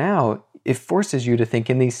 Whereas now, it forces you to think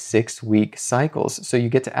in these 6-week cycles. So you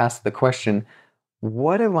get to ask the question,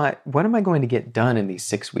 what am I going to get done in these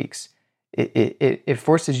 6 weeks? It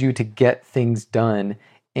forces you to get things done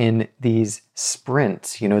in these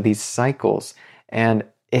sprints, these cycles. And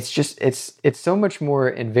it's so much more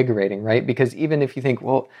invigorating, right? Because even if you think,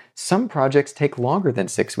 well, some projects take longer than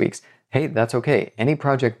 6 weeks, hey, that's okay. Any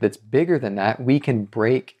project that's bigger than that, we can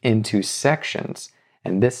break into sections.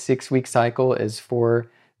 And this 6-week cycle is for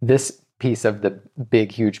this piece of the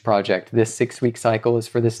big, huge project. This 6-week cycle is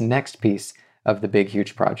for this next piece of the big,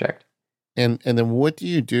 huge project. And then what do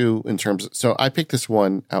you do in terms of, so I picked this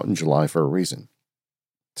one out in July for a reason.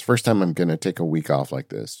 It's the first time I'm going to take a week off like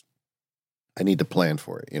this. I need to plan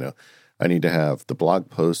for it. I need to have the blog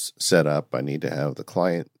posts set up. I need to have the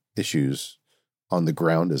client issues on the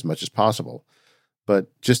ground as much as possible. but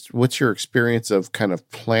just what's your experience of kind of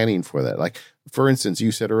planning for that? Like, for instance,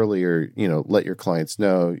 you said earlier, let your clients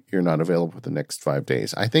know you're not available for the next 5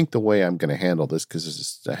 days. I think the way I'm going to handle this, because this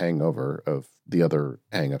is a hangover of the other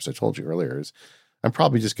hang-ups I told you earlier, is I'm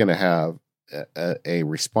probably just going to have a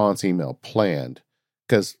response email planned,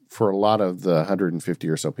 because for a lot of the 150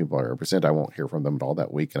 or so people I represent, I won't hear from them at all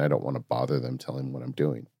that week, and I don't want to bother them telling them what I'm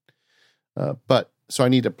doing. So I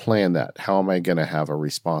need to plan that. How am I going to have a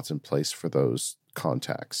response in place for those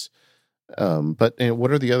contacts? But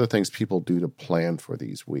what are the other things people do to plan for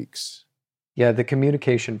these weeks? Yeah, the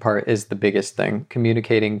communication part is the biggest thing.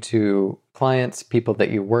 Communicating to clients, people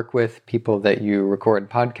that you work with, people that you record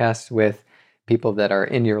podcasts with, people that are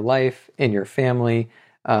in your life, in your family,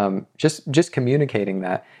 just communicating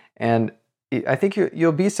that. And I think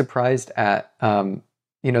you'll be surprised at,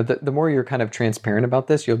 the more you're kind of transparent about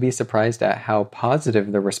this, you'll be surprised at how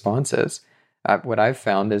positive the response is. What I've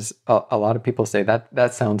found is a lot of people say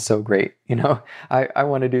that sounds so great. I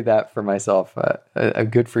want to do that for myself.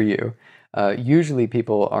 Good for you. Usually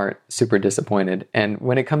people aren't super disappointed. And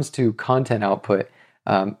when it comes to content output,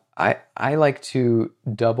 I like to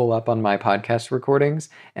double up on my podcast recordings.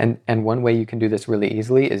 And one way you can do this really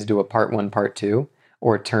easily is do a part 1, part 2,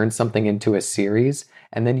 or turn something into a series.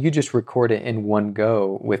 And then you just record it in one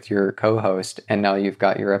go with your co-host. And now you've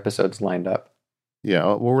got your episodes lined up. Yeah,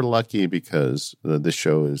 well, we're lucky because the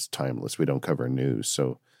show is timeless. We don't cover news.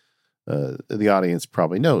 So the audience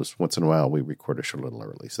probably knows once in a while we record a show a little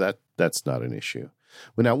early. So that's not an issue.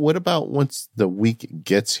 But now, what about once the week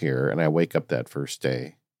gets here and I wake up that first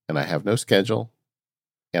day and I have no schedule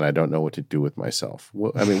and I don't know what to do with myself?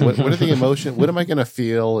 What are the emotions? What am I going to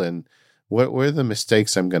feel? And what are the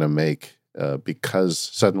mistakes I'm going to make because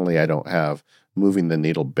suddenly I don't have moving the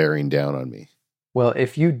needle bearing down on me? Well,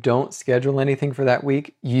 if you don't schedule anything for that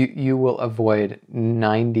week, you will avoid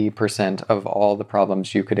 90% of all the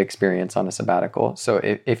problems you could experience on a sabbatical. So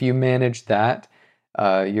if you manage that,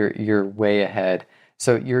 you're way ahead.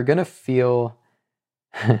 So you're gonna feel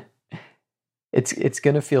it's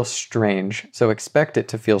gonna feel strange. So expect it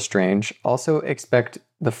to feel strange. Also expect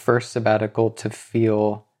the first sabbatical to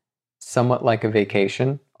feel somewhat like a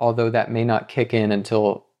vacation, although that may not kick in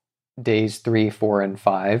until days 3, 4, and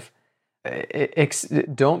 5.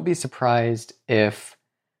 Don't be surprised if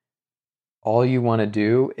all you want to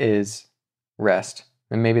do is rest.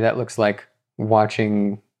 And maybe that looks like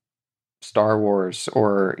watching Star Wars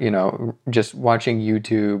or, just watching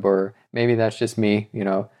YouTube, or maybe that's just me,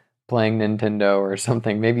 playing Nintendo or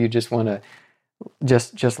something. Maybe you just want to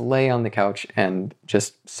just lay on the couch and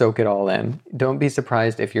just soak it all in. Don't be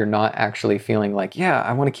surprised if you're not actually feeling like, yeah,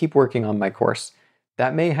 I want to keep working on my course.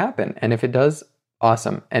 That may happen. And if it does,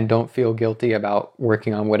 awesome. And don't feel guilty about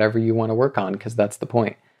working on whatever you want to work on, because that's the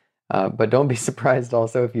point. But don't be surprised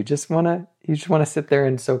also if you just want to sit there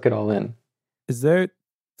and soak it all in. Is there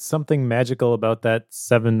something magical about that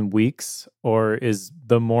 7 weeks, or is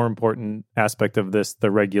the more important aspect of this the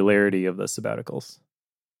regularity of the sabbaticals?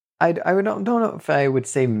 I don't know if I would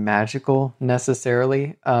say magical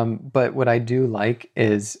necessarily, but what I do like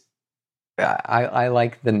is I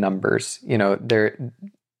like the numbers.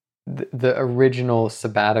 The original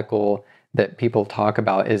sabbatical that people talk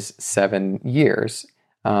about is 7 years.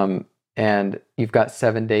 And you've got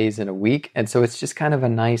 7 days in a week. And so it's just kind of a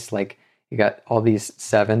nice, like, you got all these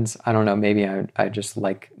sevens. I don't know, maybe I just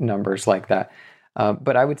like numbers like that.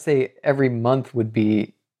 But I would say every month would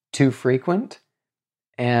be too frequent,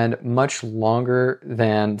 and much longer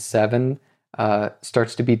than 7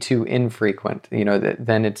 starts to be too infrequent.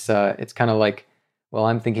 Then it's kind of like, well,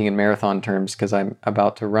 I'm thinking in marathon terms because I'm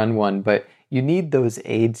about to run one, but you need those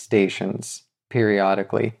aid stations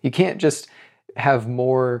periodically. You can't just have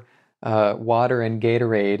more water and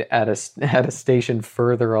Gatorade at a station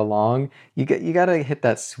further along. You got to hit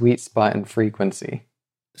that sweet spot in frequency.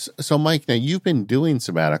 So, Mike, now you've been doing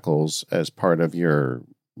sabbaticals as part of your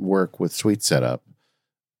work with Sweet Setup,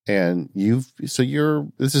 and this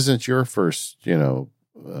isn't your first,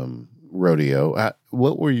 rodeo.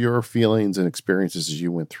 What were your feelings and experiences as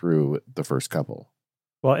you went through the first couple?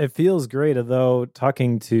 Well, it feels great, although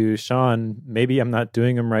talking to Sean, maybe I'm not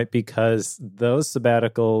doing them right, because those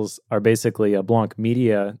sabbaticals are basically a Blanc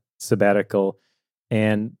Media sabbatical.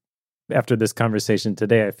 And after this conversation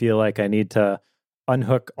today, I feel like I need to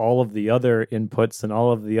unhook all of the other inputs and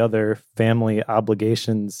all of the other family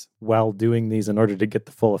obligations while doing these in order to get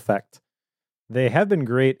the full effect. They have been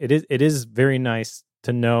great. It is very nice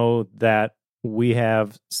to know that we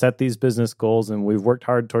have set these business goals and we've worked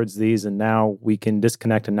hard towards these, and now we can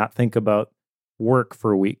disconnect and not think about work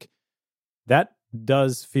for a week. That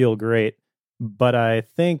does feel great, but I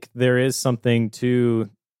think there is something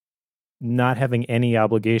to not having any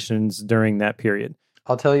obligations during that period.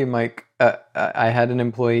 I'll tell you, Mike, I had an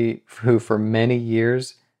employee who for many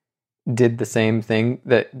years did the same thing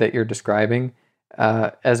that you're describing.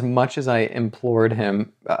 As much as I implored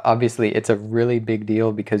him, obviously it's a really big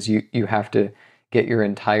deal because you have to get your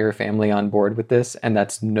entire family on board with this, and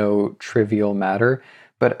that's no trivial matter.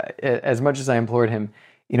 But as much as I implored him,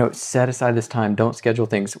 set aside this time, don't schedule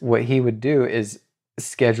things. What he would do is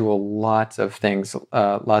schedule lots of things,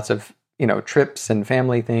 lots of, trips and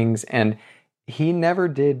family things. And he never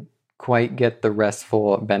did quite get the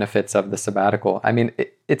restful benefits of the sabbatical. I mean,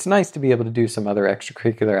 it's nice to be able to do some other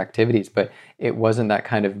extracurricular activities, but it wasn't that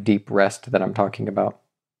kind of deep rest that I'm talking about.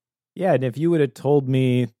 Yeah. And if you would have told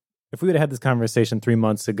me, if we would have had this conversation 3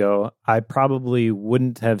 months ago, I probably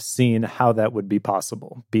wouldn't have seen how that would be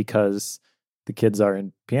possible, because the kids are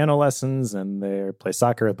in piano lessons and they play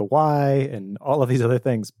soccer at the Y and all of these other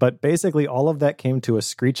things. But basically all of that came to a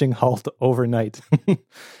screeching halt overnight.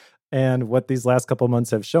 And what these last couple of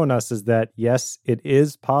months have shown us is that, yes, it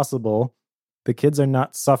is possible. The kids are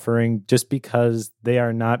not suffering just because they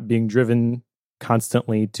are not being driven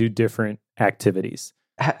constantly to different activities.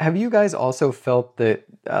 Have you guys also felt that,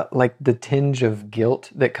 like the tinge of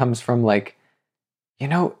guilt that comes from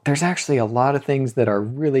there's actually a lot of things that are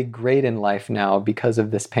really great in life now because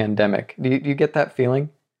of this pandemic? Do you get that feeling?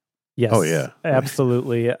 Yes. Oh, yeah.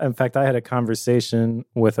 Absolutely. In fact, I had a conversation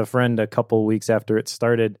with a friend a couple weeks after it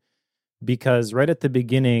started, because right at the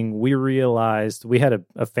beginning, we realized we had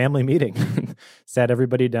a family meeting, sat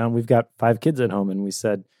everybody down. We've got 5 kids at home, and we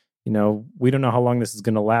said, we don't know how long this is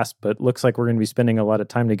going to last, but looks like we're going to be spending a lot of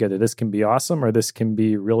time together. This can be awesome, or this can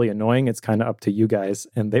be really annoying. It's kind of up to you guys.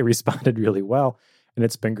 And they responded really well. And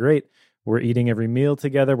it's been great. We're eating every meal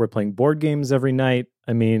together. We're playing board games every night.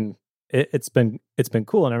 I mean, it's been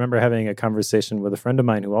cool. And I remember having a conversation with a friend of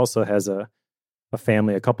mine who also has a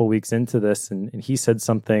family a couple weeks into this. And he said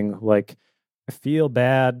something like, I feel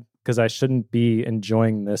bad because I shouldn't be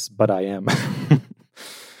enjoying this, but I am.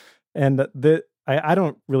 And I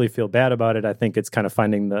don't really feel bad about it. I think it's kind of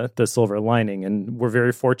finding the silver lining. And we're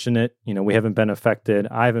very fortunate. We haven't been affected.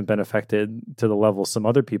 I haven't been affected to the level some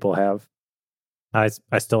other people have. I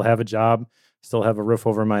still have a job, still have a roof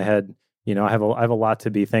over my head. I have a lot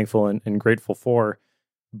to be thankful and grateful for.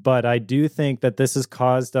 But I do think that this has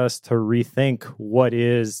caused us to rethink what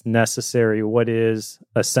is necessary, what is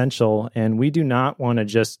essential. And we do not want to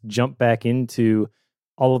just jump back into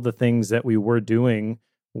all of the things that we were doing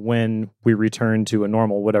when we return to a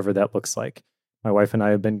normal, whatever that looks like. My wife and I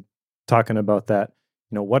have been talking about that.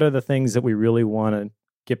 What are the things that we really want to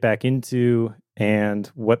get back into, and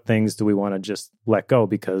what things do we want to just let go?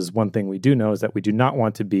 Because one thing we do know is that we do not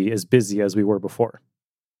want to be as busy as we were before.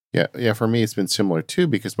 Yeah. For me, it's been similar too,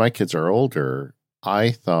 because my kids are older.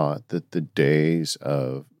 I thought that the days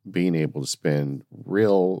of being able to spend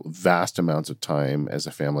real vast amounts of time as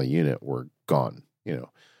a family unit were gone.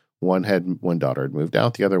 One daughter had moved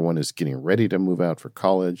out. The other one is getting ready to move out for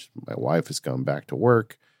college. My wife has gone back to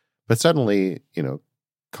work, but suddenly,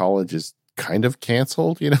 college is kind of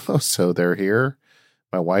canceled, so they're here.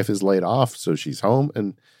 My wife is laid off, so she's home.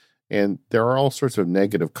 And there are all sorts of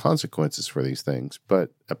negative consequences for these things.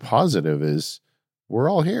 But a positive is we're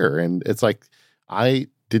all here. And it's like, I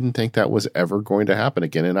didn't think that was ever going to happen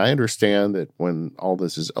again. And I understand that when all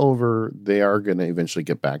this is over, they are going to eventually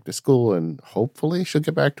get back to school, and hopefully she'll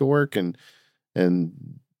get back to work, and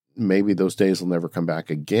maybe those days will never come back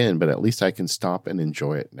again, but at least I can stop and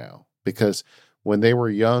enjoy it now. Because when they were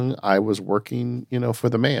young, I was working, for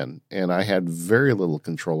the man, and I had very little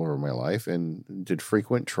control over my life and did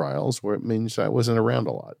frequent trials where it means I wasn't around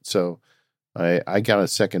a lot. So I got a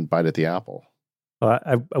second bite at the apple.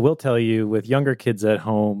 I will tell you, with younger kids at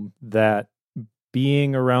home, that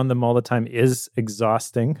being around them all the time is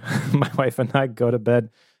exhausting. My wife and I go to bed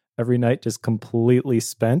every night just completely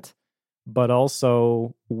spent. But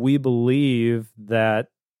also, we believe that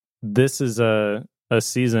this is a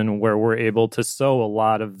season where we're able to sow a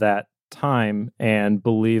lot of that time and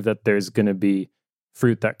believe that there's going to be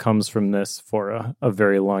fruit that comes from this for a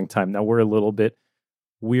very long time. Now, we're a little bit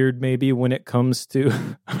weird maybe when it comes to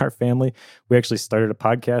our family. We actually started a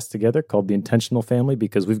podcast together called The Intentional Family,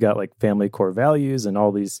 because we've got like family core values and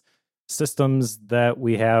all these systems that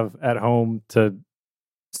we have at home to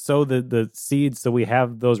sow the seeds, so we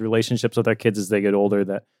have those relationships with our kids as they get older,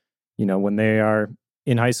 that, when they are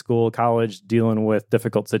in high school, college, dealing with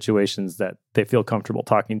difficult situations, that they feel comfortable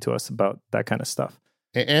talking to us about that kind of stuff.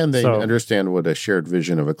 And they understand what a shared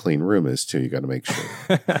vision of a clean room is too. You got to make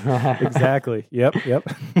sure. Exactly. Yep.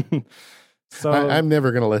 So I'm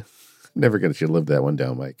never going to let you live that one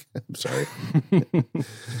down, Mike. I'm sorry.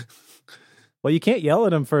 Well, you can't yell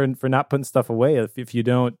at them for not putting stuff away if you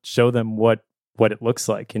don't show them what it looks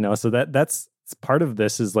like, So that's part of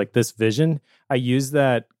this is like this vision. I use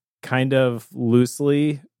that kind of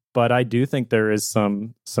loosely, but I do think there is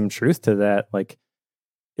some truth to that. Like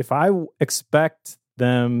if I expect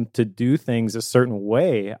them to do things a certain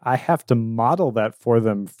way, I have to model that for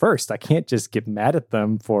them first. I can't just get mad at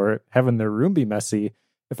them for having their room be messy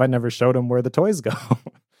if I never showed them where the toys go.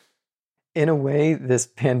 In a way, this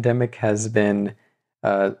pandemic has been,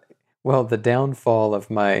 the downfall of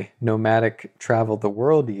my nomadic travel the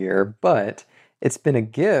world year, but it's been a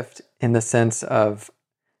gift in the sense of,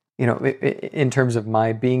 in terms of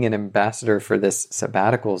my being an ambassador for this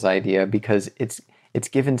sabbaticals idea, because it's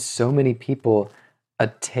given so many people a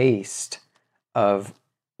taste of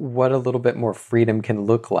what a little bit more freedom can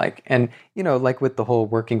look like. And, like with the whole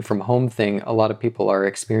working from home thing, a lot of people are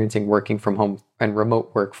experiencing working from home and remote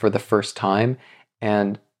work for the first time.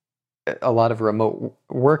 And a lot of remote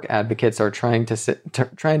work advocates are trying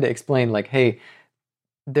to explain like, hey,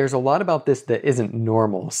 there's a lot about this that isn't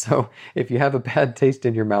normal. So if you have a bad taste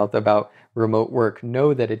in your mouth about remote work,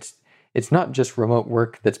 know that it's not just remote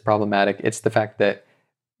work that's problematic. It's the fact that,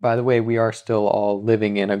 by the way, we are still all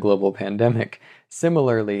living in a global pandemic.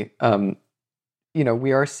 Similarly,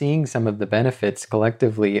 we are seeing some of the benefits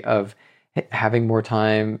collectively of having more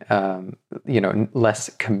time, less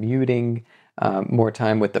commuting, more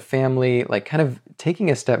time with the family, like kind of taking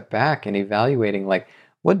a step back and evaluating, like,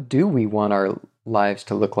 what do we want our lives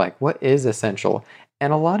to look like? What is essential?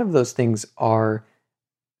 And a lot of those things are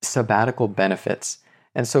sabbatical benefits.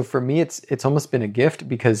 And so for me, it's almost been a gift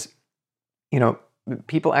because,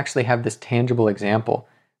 people actually have this tangible example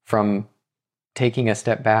from taking a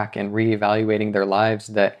step back and reevaluating their lives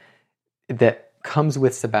that comes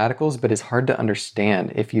with sabbaticals, but is hard to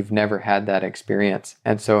understand if you've never had that experience.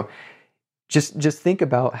 And so just think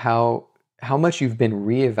about how much you've been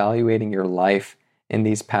reevaluating your life in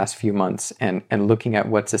these past few months and looking at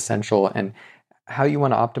what's essential and how you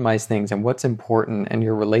want to optimize things and what's important and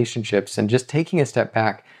your relationships, and just taking a step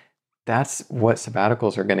back. That's what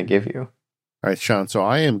sabbaticals are going to give you. All right, Sean, so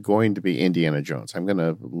I am going to be Indiana Jones. I'm going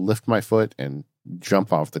to lift my foot and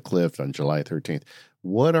jump off the cliff on July 13th.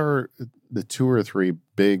 What are the 2 or 3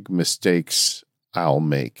 big mistakes I'll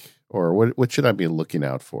make? Or what should I be looking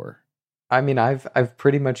out for? I mean, I've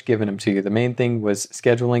pretty much given them to you. The main thing was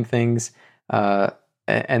scheduling things,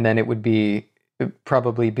 and then it would be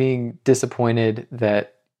probably being disappointed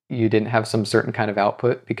that you didn't have some certain kind of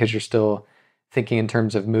output because you're still thinking in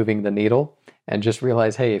terms of moving the needle, and just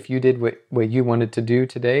realize, hey, if you did what you wanted to do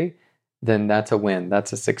today, then that's a win.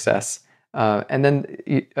 That's a success. And then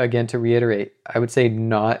again, to reiterate, I would say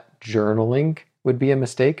not journaling would be a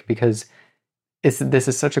mistake because this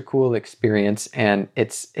is such a cool experience, and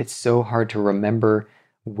it's so hard to remember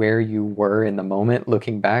where you were in the moment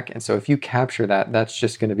looking back. And so if you capture that, that's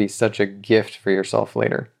just going to be such a gift for yourself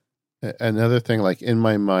later. Another thing, like in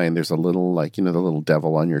my mind, there's a little, like, the little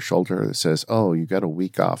devil on your shoulder that says, oh, you got a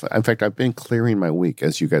week off. In fact, I've been clearing my week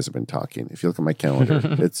as you guys have been talking. If you look at my calendar,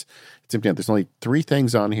 it's empty. There's only 3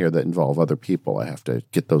 things on here that involve other people. I have to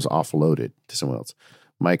get those offloaded to someone else.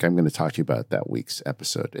 Mike, I'm going to talk to you about that week's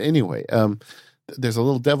episode. Anyway, there's a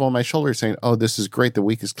little devil on my shoulder saying, oh, this is great. The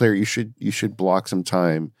week is clear. You should block some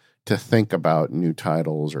time to think about new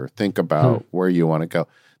titles or think about where you want to go.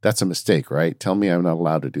 That's a mistake, right? Tell me I'm not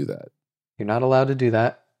allowed to do that. You're not allowed to do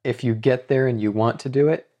that. If you get there and you want to do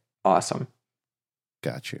it, awesome.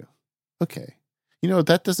 Got you. Okay.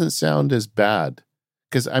 That doesn't sound as bad,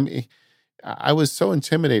 because I was so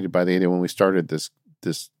intimidated by the idea when we started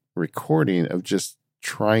this recording of just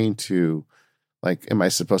trying to, like, am I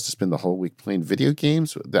supposed to spend the whole week playing video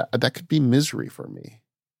games? That could be misery for me.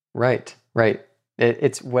 Right.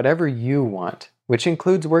 It's whatever you want, which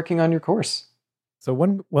includes working on your course. So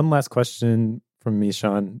one last question from me,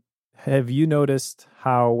 Sean. Have you noticed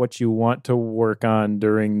how what you want to work on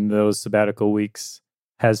during those sabbatical weeks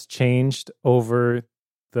has changed over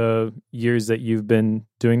the years that you've been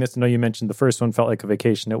doing this? I know you mentioned the first one felt like a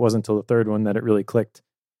vacation. It wasn't until the 3rd one that it really clicked.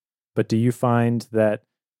 But do you find that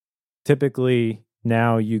typically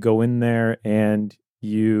now you go in there and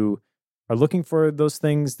you are looking for those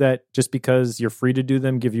things that just because you're free to do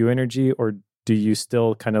them give you energy, or do you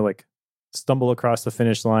still kind of like stumble across the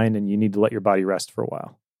finish line and you need to let your body rest for a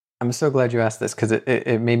while? I'm so glad you asked this because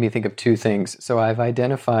it made me think of 2 things. So I've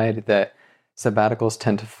identified that sabbaticals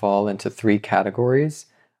tend to fall into 3 categories.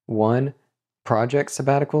 1, project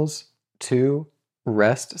sabbaticals. 2,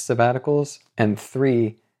 rest sabbaticals. And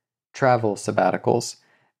 3, travel sabbaticals.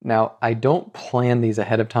 Now, I don't plan these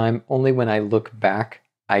ahead of time. Only when I look back,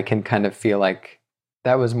 I can kind of feel like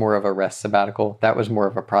That was more of a rest sabbatical. That was more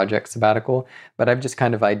of a project sabbatical. But I've just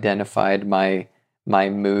kind of identified my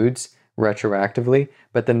moods retroactively.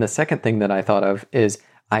 But then the second thing that I thought of is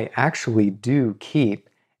I actually do keep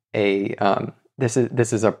a this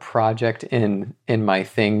is a project in my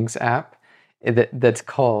Things app that's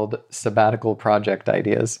called Sabbatical Project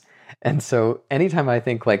Ideas. And so anytime I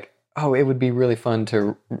think like, oh, it would be really fun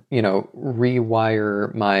to,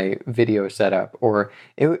 rewire my video setup, or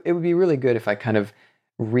it would be really good if I kind of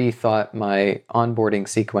rethought my onboarding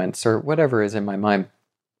sequence or whatever is in my mind,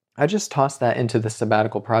 I just toss that into the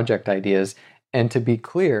Sabbatical Project Ideas. And to be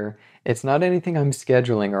clear, it's not anything I'm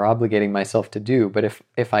scheduling or obligating myself to do, but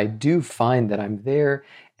if I do find that I'm there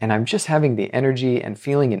and I'm just having the energy and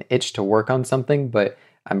feeling an itch to work on something, but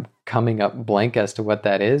I'm coming up blank as to what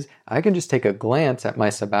that is, I can just take a glance at my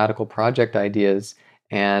Sabbatical Project Ideas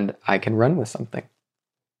and I can run with something.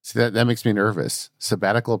 See, that makes me nervous.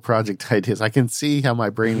 Sabbatical project ideas. I can see how my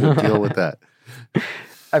brain would deal with that.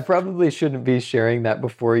 I probably shouldn't be sharing that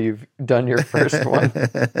before you've done your first one.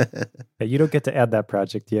 Yeah, you don't get to add that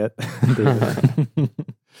project yet.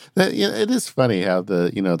 It is funny how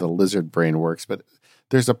the lizard brain works, but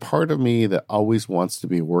there's a part of me that always wants to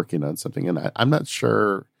be working on something, and I'm not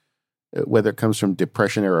sure whether it comes from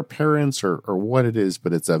depression era parents or what it is,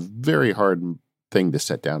 but it's a very hard thing to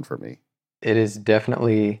set down for me. It is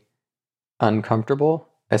definitely uncomfortable,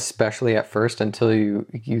 especially at first until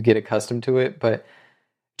you get accustomed to it. But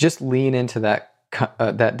just lean into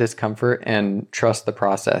that discomfort and trust the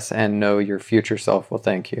process and know your future self will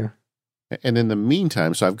thank you. And in the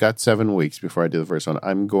meantime, so I've got 7 weeks before I do the first one.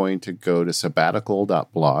 I'm going to go to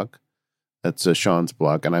sabbatical.blog. That's Sean's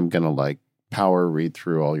blog. And I'm going to power read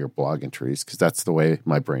through all your blog entries because that's the way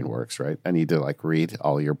my brain works, right? I need to read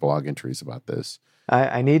all your blog entries about this.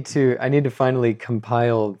 I need to finally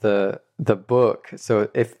compile the book. So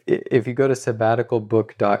if you go to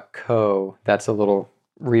sabbaticalbook.co, that's a little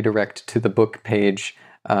redirect to the book page.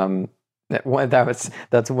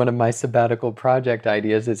 That's one of my sabbatical project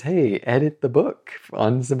ideas is, hey, edit the book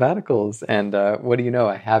on sabbaticals. And what do you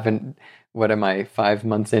know? What am I, 5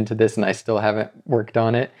 months into this and I still haven't worked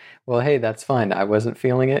on it? Well, hey, that's fine. I wasn't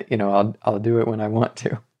feeling it. I'll do it when I want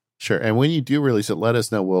to. Sure. And when you do release it, let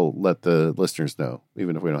us know. We'll let the listeners know,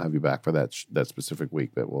 even if we don't have you back for that specific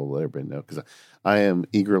week, but we'll let everybody know because I am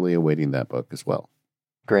eagerly awaiting that book as well.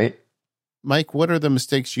 Great. Mike, what are the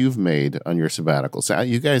mistakes you've made on your sabbatical? So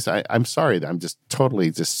you guys, I'm sorry that I'm just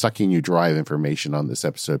totally just sucking you dry of information on this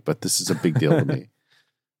episode, but this is a big deal to me.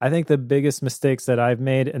 I think the biggest mistakes that I've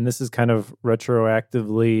made, and this is kind of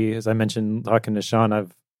retroactively, as I mentioned, talking to Sean,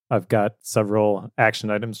 I've got several action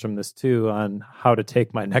items from this too on how to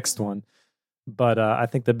take my next one. But I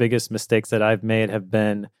think the biggest mistakes that I've made have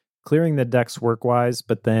been clearing the decks work-wise,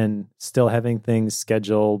 but then still having things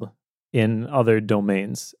scheduled in other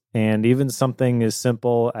domains. And even something as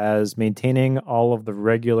simple as maintaining all of the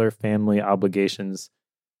regular family obligations.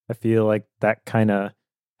 I feel like that kind of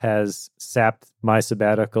has sapped my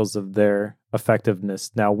sabbaticals of their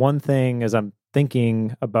effectiveness. Now, one thing as I'm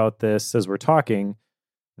thinking about this as we're talking,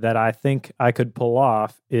 that I think I could pull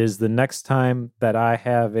off is the next time that I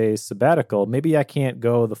have a sabbatical, maybe I can't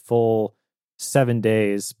go the full 7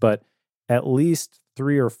 days, but at least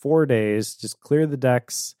 3 or 4 days, just clear the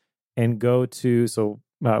decks and go to,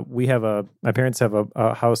 my parents have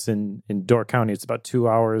a house in Door County. It's about 2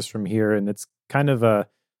 hours from here, and it's kind of a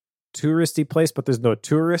touristy place, but there's no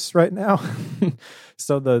tourists right now.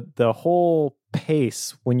 So the whole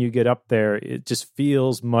pace when you get up there, it just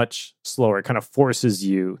feels much slower. It kind of forces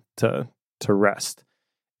you to rest.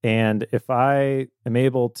 And if I am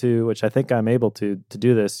able to, which I think I'm able to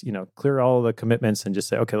do this, clear all the commitments and just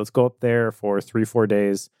say, okay, let's go up there for 3-4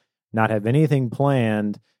 days, not have anything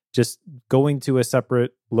planned, just going to a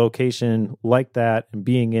separate location like that and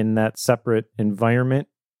being in that separate environment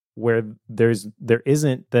where there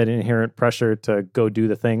isn't that inherent pressure to go do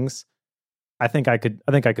the things. I think I could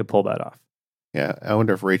pull that off. Yeah. I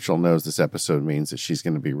wonder if Rachel knows this episode means that she's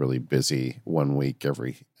going to be really busy 1 week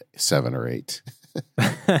every 7 or 8.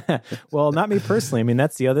 Well, not me personally. I mean,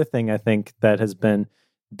 that's the other thing I think that has been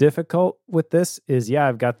difficult with this is,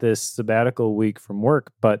 I've got this sabbatical week from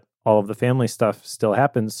work, but all of the family stuff still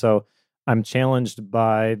happens. So I'm challenged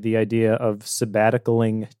by the idea of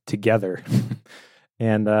sabbaticaling together.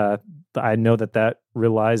 And I know that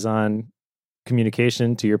relies on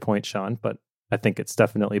communication, to your point, Sean, but I think it's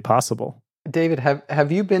definitely possible. David,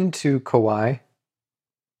 have you been to Kauai?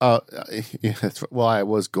 Yes. Well, I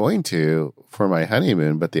was going to for my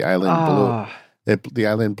honeymoon, but the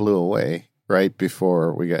island blew away right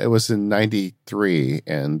before we got. It was in '93,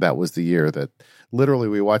 and that was the year that literally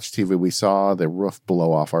we watched TV. We saw the roof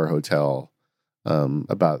blow off our hotel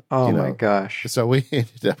about, Oh my gosh. so we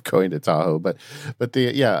ended up going to Tahoe, but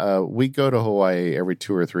we go to Hawaii every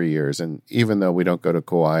 2 or 3 years. And even though we don't go to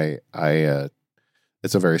Kauai,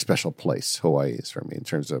 it's a very special place. Hawaii is for me in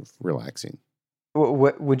terms of relaxing.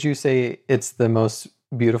 What would you say it's the most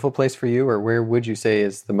beautiful place for you, or where would you say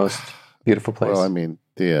is the most beautiful place? Well, I mean,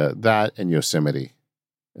 that and Yosemite.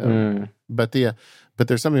 But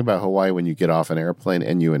there's something about Hawaii when you get off an airplane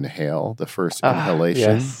and you inhale the first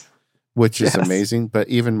inhalation, yes. which is amazing. But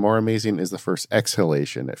even more amazing is the first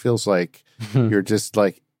exhalation. It feels like you're just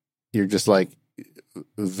like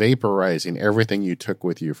vaporizing everything you took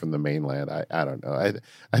with you from the mainland. I don't know.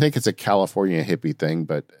 I think it's a California hippie thing,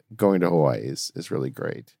 but going to Hawaii is really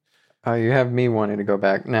great. Oh, you have me wanting to go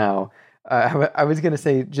back now. I was going to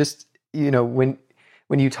say, just,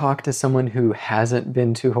 when you talk to someone who hasn't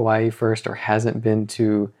been to Hawaii first or hasn't been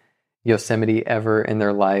to Yosemite ever in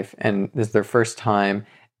their life, and this is their first time,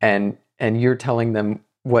 and you're telling them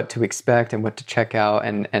what to expect and what to check out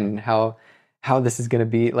and how this is going to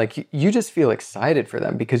be, like, you just feel excited for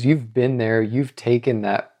them because you've been there, you've taken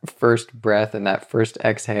that first breath and that first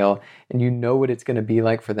exhale, and you know what it's going to be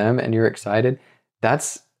like for them, and you're excited.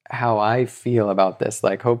 That's how I feel about this.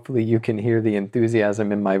 Like, hopefully you can hear the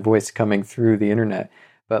enthusiasm in my voice coming through the internet.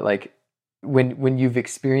 But like, when you've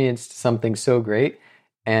experienced something so great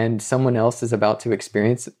and someone else is about to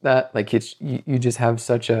experience that, like, you just have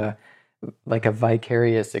such a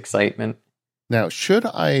vicarious excitement. Now, should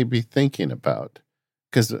I be thinking about,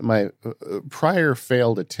 because my prior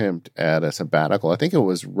failed attempt at a sabbatical, I think it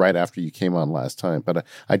was right after you came on last time, but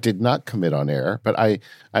I did not commit on air. But I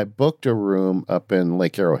booked a room up in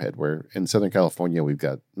Lake Arrowhead, where in Southern California we've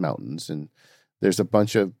got mountains, and there's a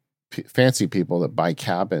bunch of fancy people that buy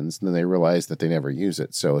cabins, and then they realize that they never use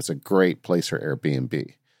it. So it's a great place for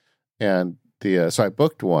Airbnb. And so I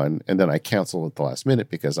booked one, and then I canceled at the last minute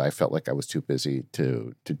because I felt like I was too busy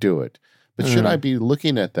to do it. But should I be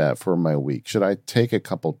looking at that for my week? Should I take a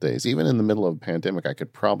couple days? Even in the middle of a pandemic, I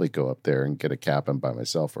could probably go up there and get a cabin by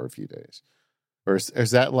myself for a few days. Or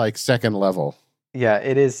is that like second level? Yeah,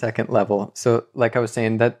 it is second level. So like I was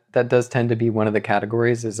saying, that does tend to be one of the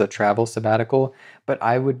categories, is a travel sabbatical. But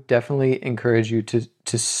I would definitely encourage you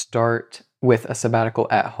to start with a sabbatical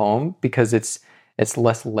at home, because it's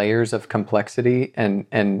less layers of complexity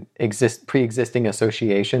and pre-existing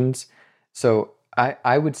associations. So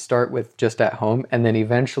I would start with just at home, and then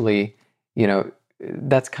eventually,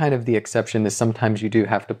 that's kind of the exception, is sometimes you do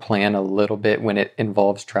have to plan a little bit when it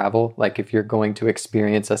involves travel. Like if you're going to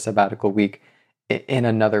experience a sabbatical week in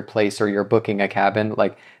another place, or you're booking a cabin,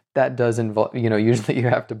 like that does involve, usually you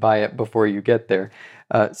have to buy it before you get there.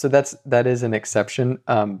 So that is an exception.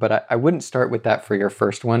 But I wouldn't start with that for your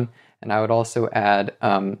first one. And I would also add,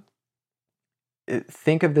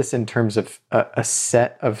 think of this in terms of a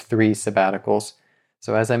set of 3 sabbaticals.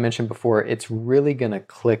 So as I mentioned before, it's really going to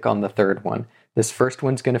click on the third one. This first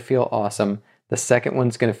one's going to feel awesome. The second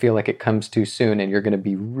one's going to feel like it comes too soon, and you're going to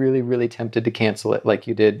be really, really tempted to cancel it like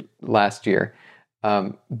you did last year.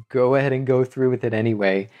 Go ahead and go through with it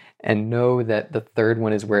anyway, and know that the third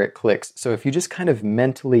one is where it clicks. So if you just kind of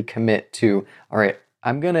mentally commit to, all right,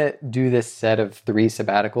 I'm going to do this set of 3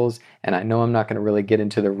 sabbaticals, and I know I'm not going to really get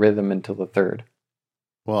into the rhythm until the third.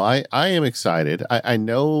 Well, I am excited. I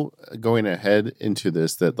know going ahead into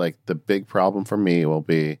this that like the big problem for me will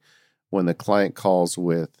be when the client calls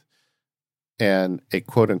with a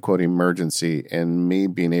quote unquote emergency, and me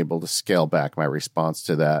being able to scale back my response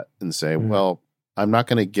to that and say, well, I'm not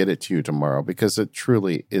going to get it to you tomorrow because it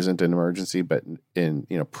truly isn't an emergency, but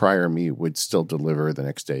prior me would still deliver the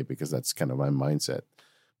next day, because that's kind of my mindset.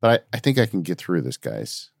 But I think I can get through this,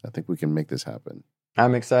 guys. I think we can make this happen.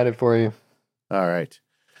 I'm excited for you. All right.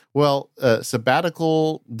 Well,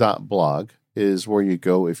 sabbatical.blog is where you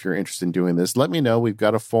go if you're interested in doing this. Let me know. We've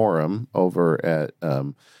got a forum over at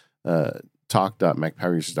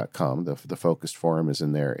talk.macpowerusers.com. The focused forum is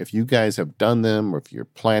in there. If you guys have done them, or if you're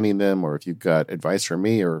planning them, or if you've got advice for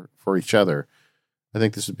me or for each other, I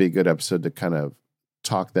think this would be a good episode to kind of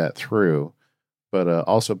talk that through. But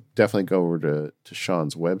also definitely go over to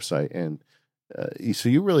Sean's website. And so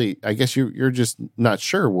you really, I guess you're just not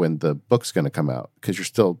sure when the book's going to come out, because you're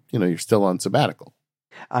still on sabbatical.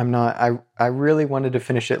 I'm not. I really wanted to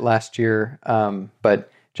finish it last year, but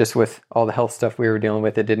just with all the health stuff we were dealing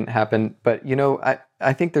with, it didn't happen. But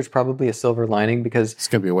I think there's probably a silver lining, because it's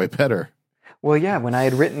going to be way better. Well, yeah, when I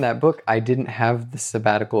had written that book, I didn't have the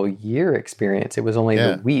sabbatical year experience. It was only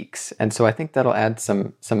the weeks, and so I think that'll add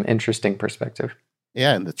some interesting perspective.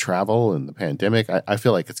 Yeah, and the travel and the pandemic, I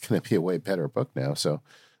feel like it's going to be a way better book now. So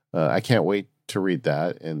I can't wait to read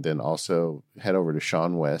that. And then also head over to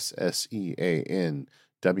Sean West, SEAN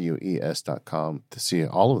wes.com to see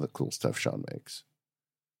all of the cool stuff Sean makes.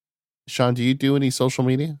 Sean, do you do any social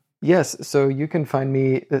media? Yes, so you can find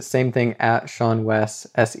me the same thing at Sean Wes,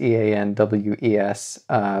 SeanWes.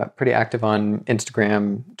 Pretty active on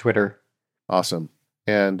Instagram, Twitter. Awesome.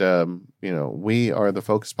 And, we are the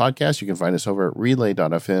Focus Podcast. You can find us over at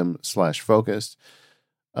relay.fm/focused.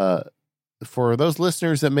 For those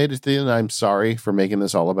listeners that made it to the end, I'm sorry for making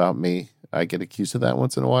this all about me. I get accused of that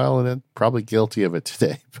once in a while, and I'm probably guilty of it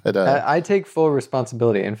today. But I take full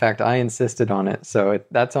responsibility. In fact, I insisted on it. So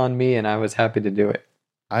that's on me, and I was happy to do it.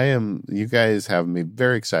 You guys have me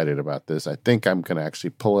very excited about this. I think I'm going to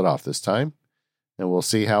actually pull it off this time, and we'll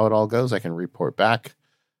see how it all goes. I can report back.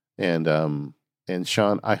 And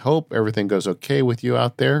Sean, I hope everything goes okay with you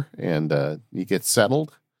out there and you get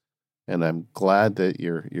settled. And I'm glad that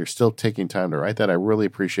you're still taking time to write that. I really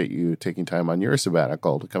appreciate you taking time on your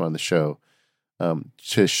sabbatical to come on the show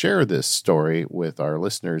to share this story with our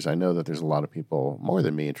listeners. I know that there's a lot of people more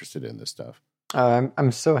than me interested in this stuff.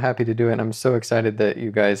 I'm so happy to do it. And I'm so excited that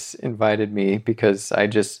you guys invited me because I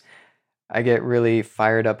get really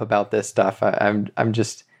fired up about this stuff.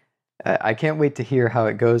 I can't wait to hear how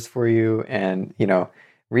it goes for you and,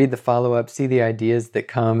 read the follow-up, see the ideas that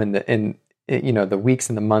come in the weeks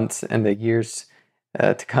and the months and the years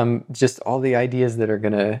to come, just all the ideas that are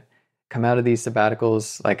going to come out of these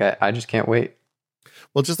sabbaticals. Like, I just can't wait.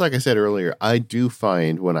 Well, just like I said earlier, I do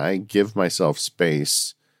find when I give myself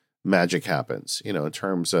space, magic happens, in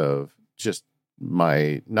terms of just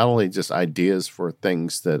my, not only just ideas for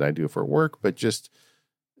things that I do for work, but just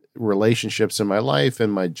relationships in my life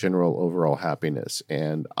and my general overall happiness.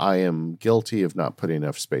 And I am guilty of not putting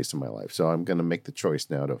enough space in my life. So I'm going to make the choice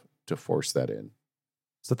now to force that in.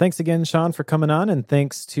 So thanks again, Sean, for coming on. And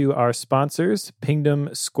thanks to our sponsors, Pingdom,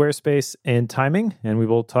 Squarespace, and Timing. And we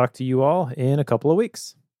will talk to you all in a couple of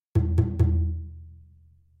weeks.